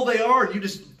how bold they are. You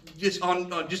just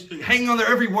hanging on their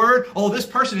every word. Oh, this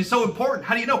person is so important.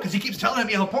 How do you know? Because he keeps telling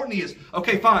me how important he is.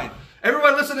 Okay, fine.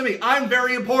 Everybody listen to me. I'm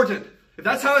very important. If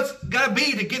that's how it's got to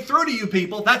be to get through to you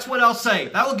people, that's what I'll say.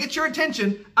 That will get your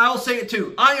attention. I'll say it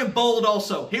too. I am bold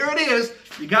also. Here it is.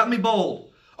 You got me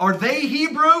bold. Are they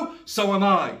Hebrew? So am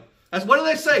I. That's what do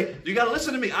they say? You got to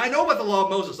listen to me. I know about the law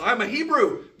of Moses. I'm a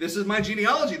Hebrew. This is my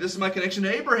genealogy. This is my connection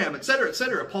to Abraham, etc.,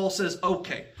 etc. Paul says,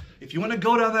 okay. If you want to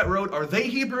go down that road, are they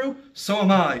Hebrew? So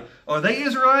am I. Are they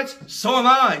Israelites? So am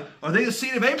I. Are they the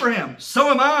seed of Abraham? So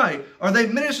am I. Are they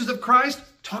ministers of Christ?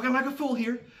 Talking like a fool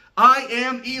here. I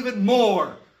am even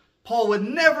more. Paul would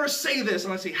never say this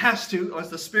unless he has to, unless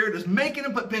the Spirit is making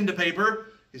him put pen to paper,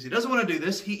 because he doesn't want to do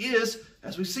this. He is,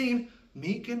 as we've seen,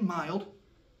 meek and mild.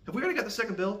 Have we already got the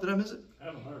second bell? Did I miss it? I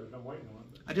haven't heard it. I'm waiting on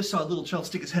it. I just saw a little child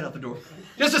stick his head out the door.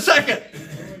 Just a second.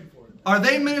 Are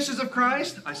they ministers of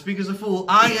Christ? I speak as a fool.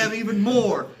 I am even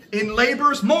more. In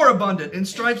labors more abundant. In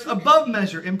stripes above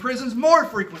measure. In prisons more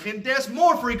frequent. In deaths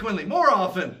more frequently. More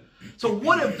often. So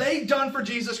what have they done for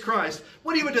Jesus Christ?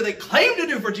 What even do they claim to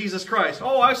do for Jesus Christ?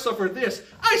 Oh, I suffered this.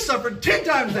 I suffered 10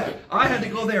 times that. I had to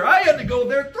go there. I had to go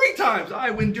there 3 times. I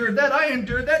endured that. I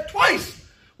endured that twice.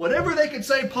 Whatever they could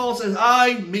say, Paul says,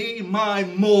 I, me, my,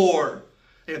 more.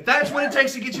 If that's what it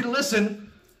takes to get you to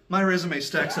listen, my resume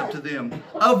stacks up to them.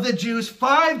 Of the Jews,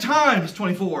 5 times,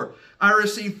 24, I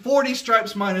received 40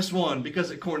 stripes minus 1.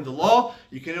 Because according to the law,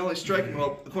 you can only strike,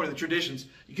 well, according to the traditions,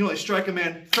 you can only strike a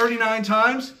man 39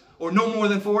 times or no more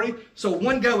than 40. So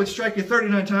one guy would strike you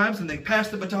 39 times and they pass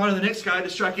the baton to the next guy to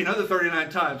strike you another 39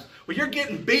 times. Well, you're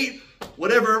getting beat,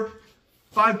 whatever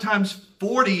 5 times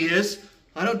 40 is.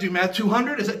 I don't do math.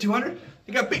 200? Is that 200?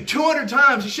 You got beat 200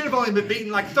 times. You should have only been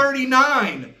beaten like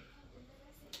 39.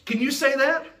 Can you say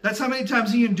that? That's how many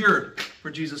times he endured for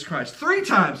Jesus Christ. 3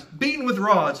 times beaten with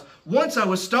rods. Once I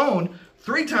was stoned.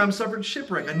 3 times suffered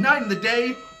shipwreck. A night and a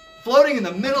day floating in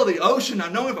the middle of the ocean,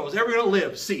 not knowing if I was ever going to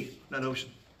live. Sea, not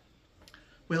ocean.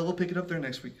 Well, we'll pick it up there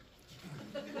next week.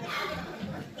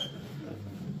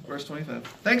 Verse 25.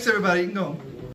 Thanks, everybody. You can go home.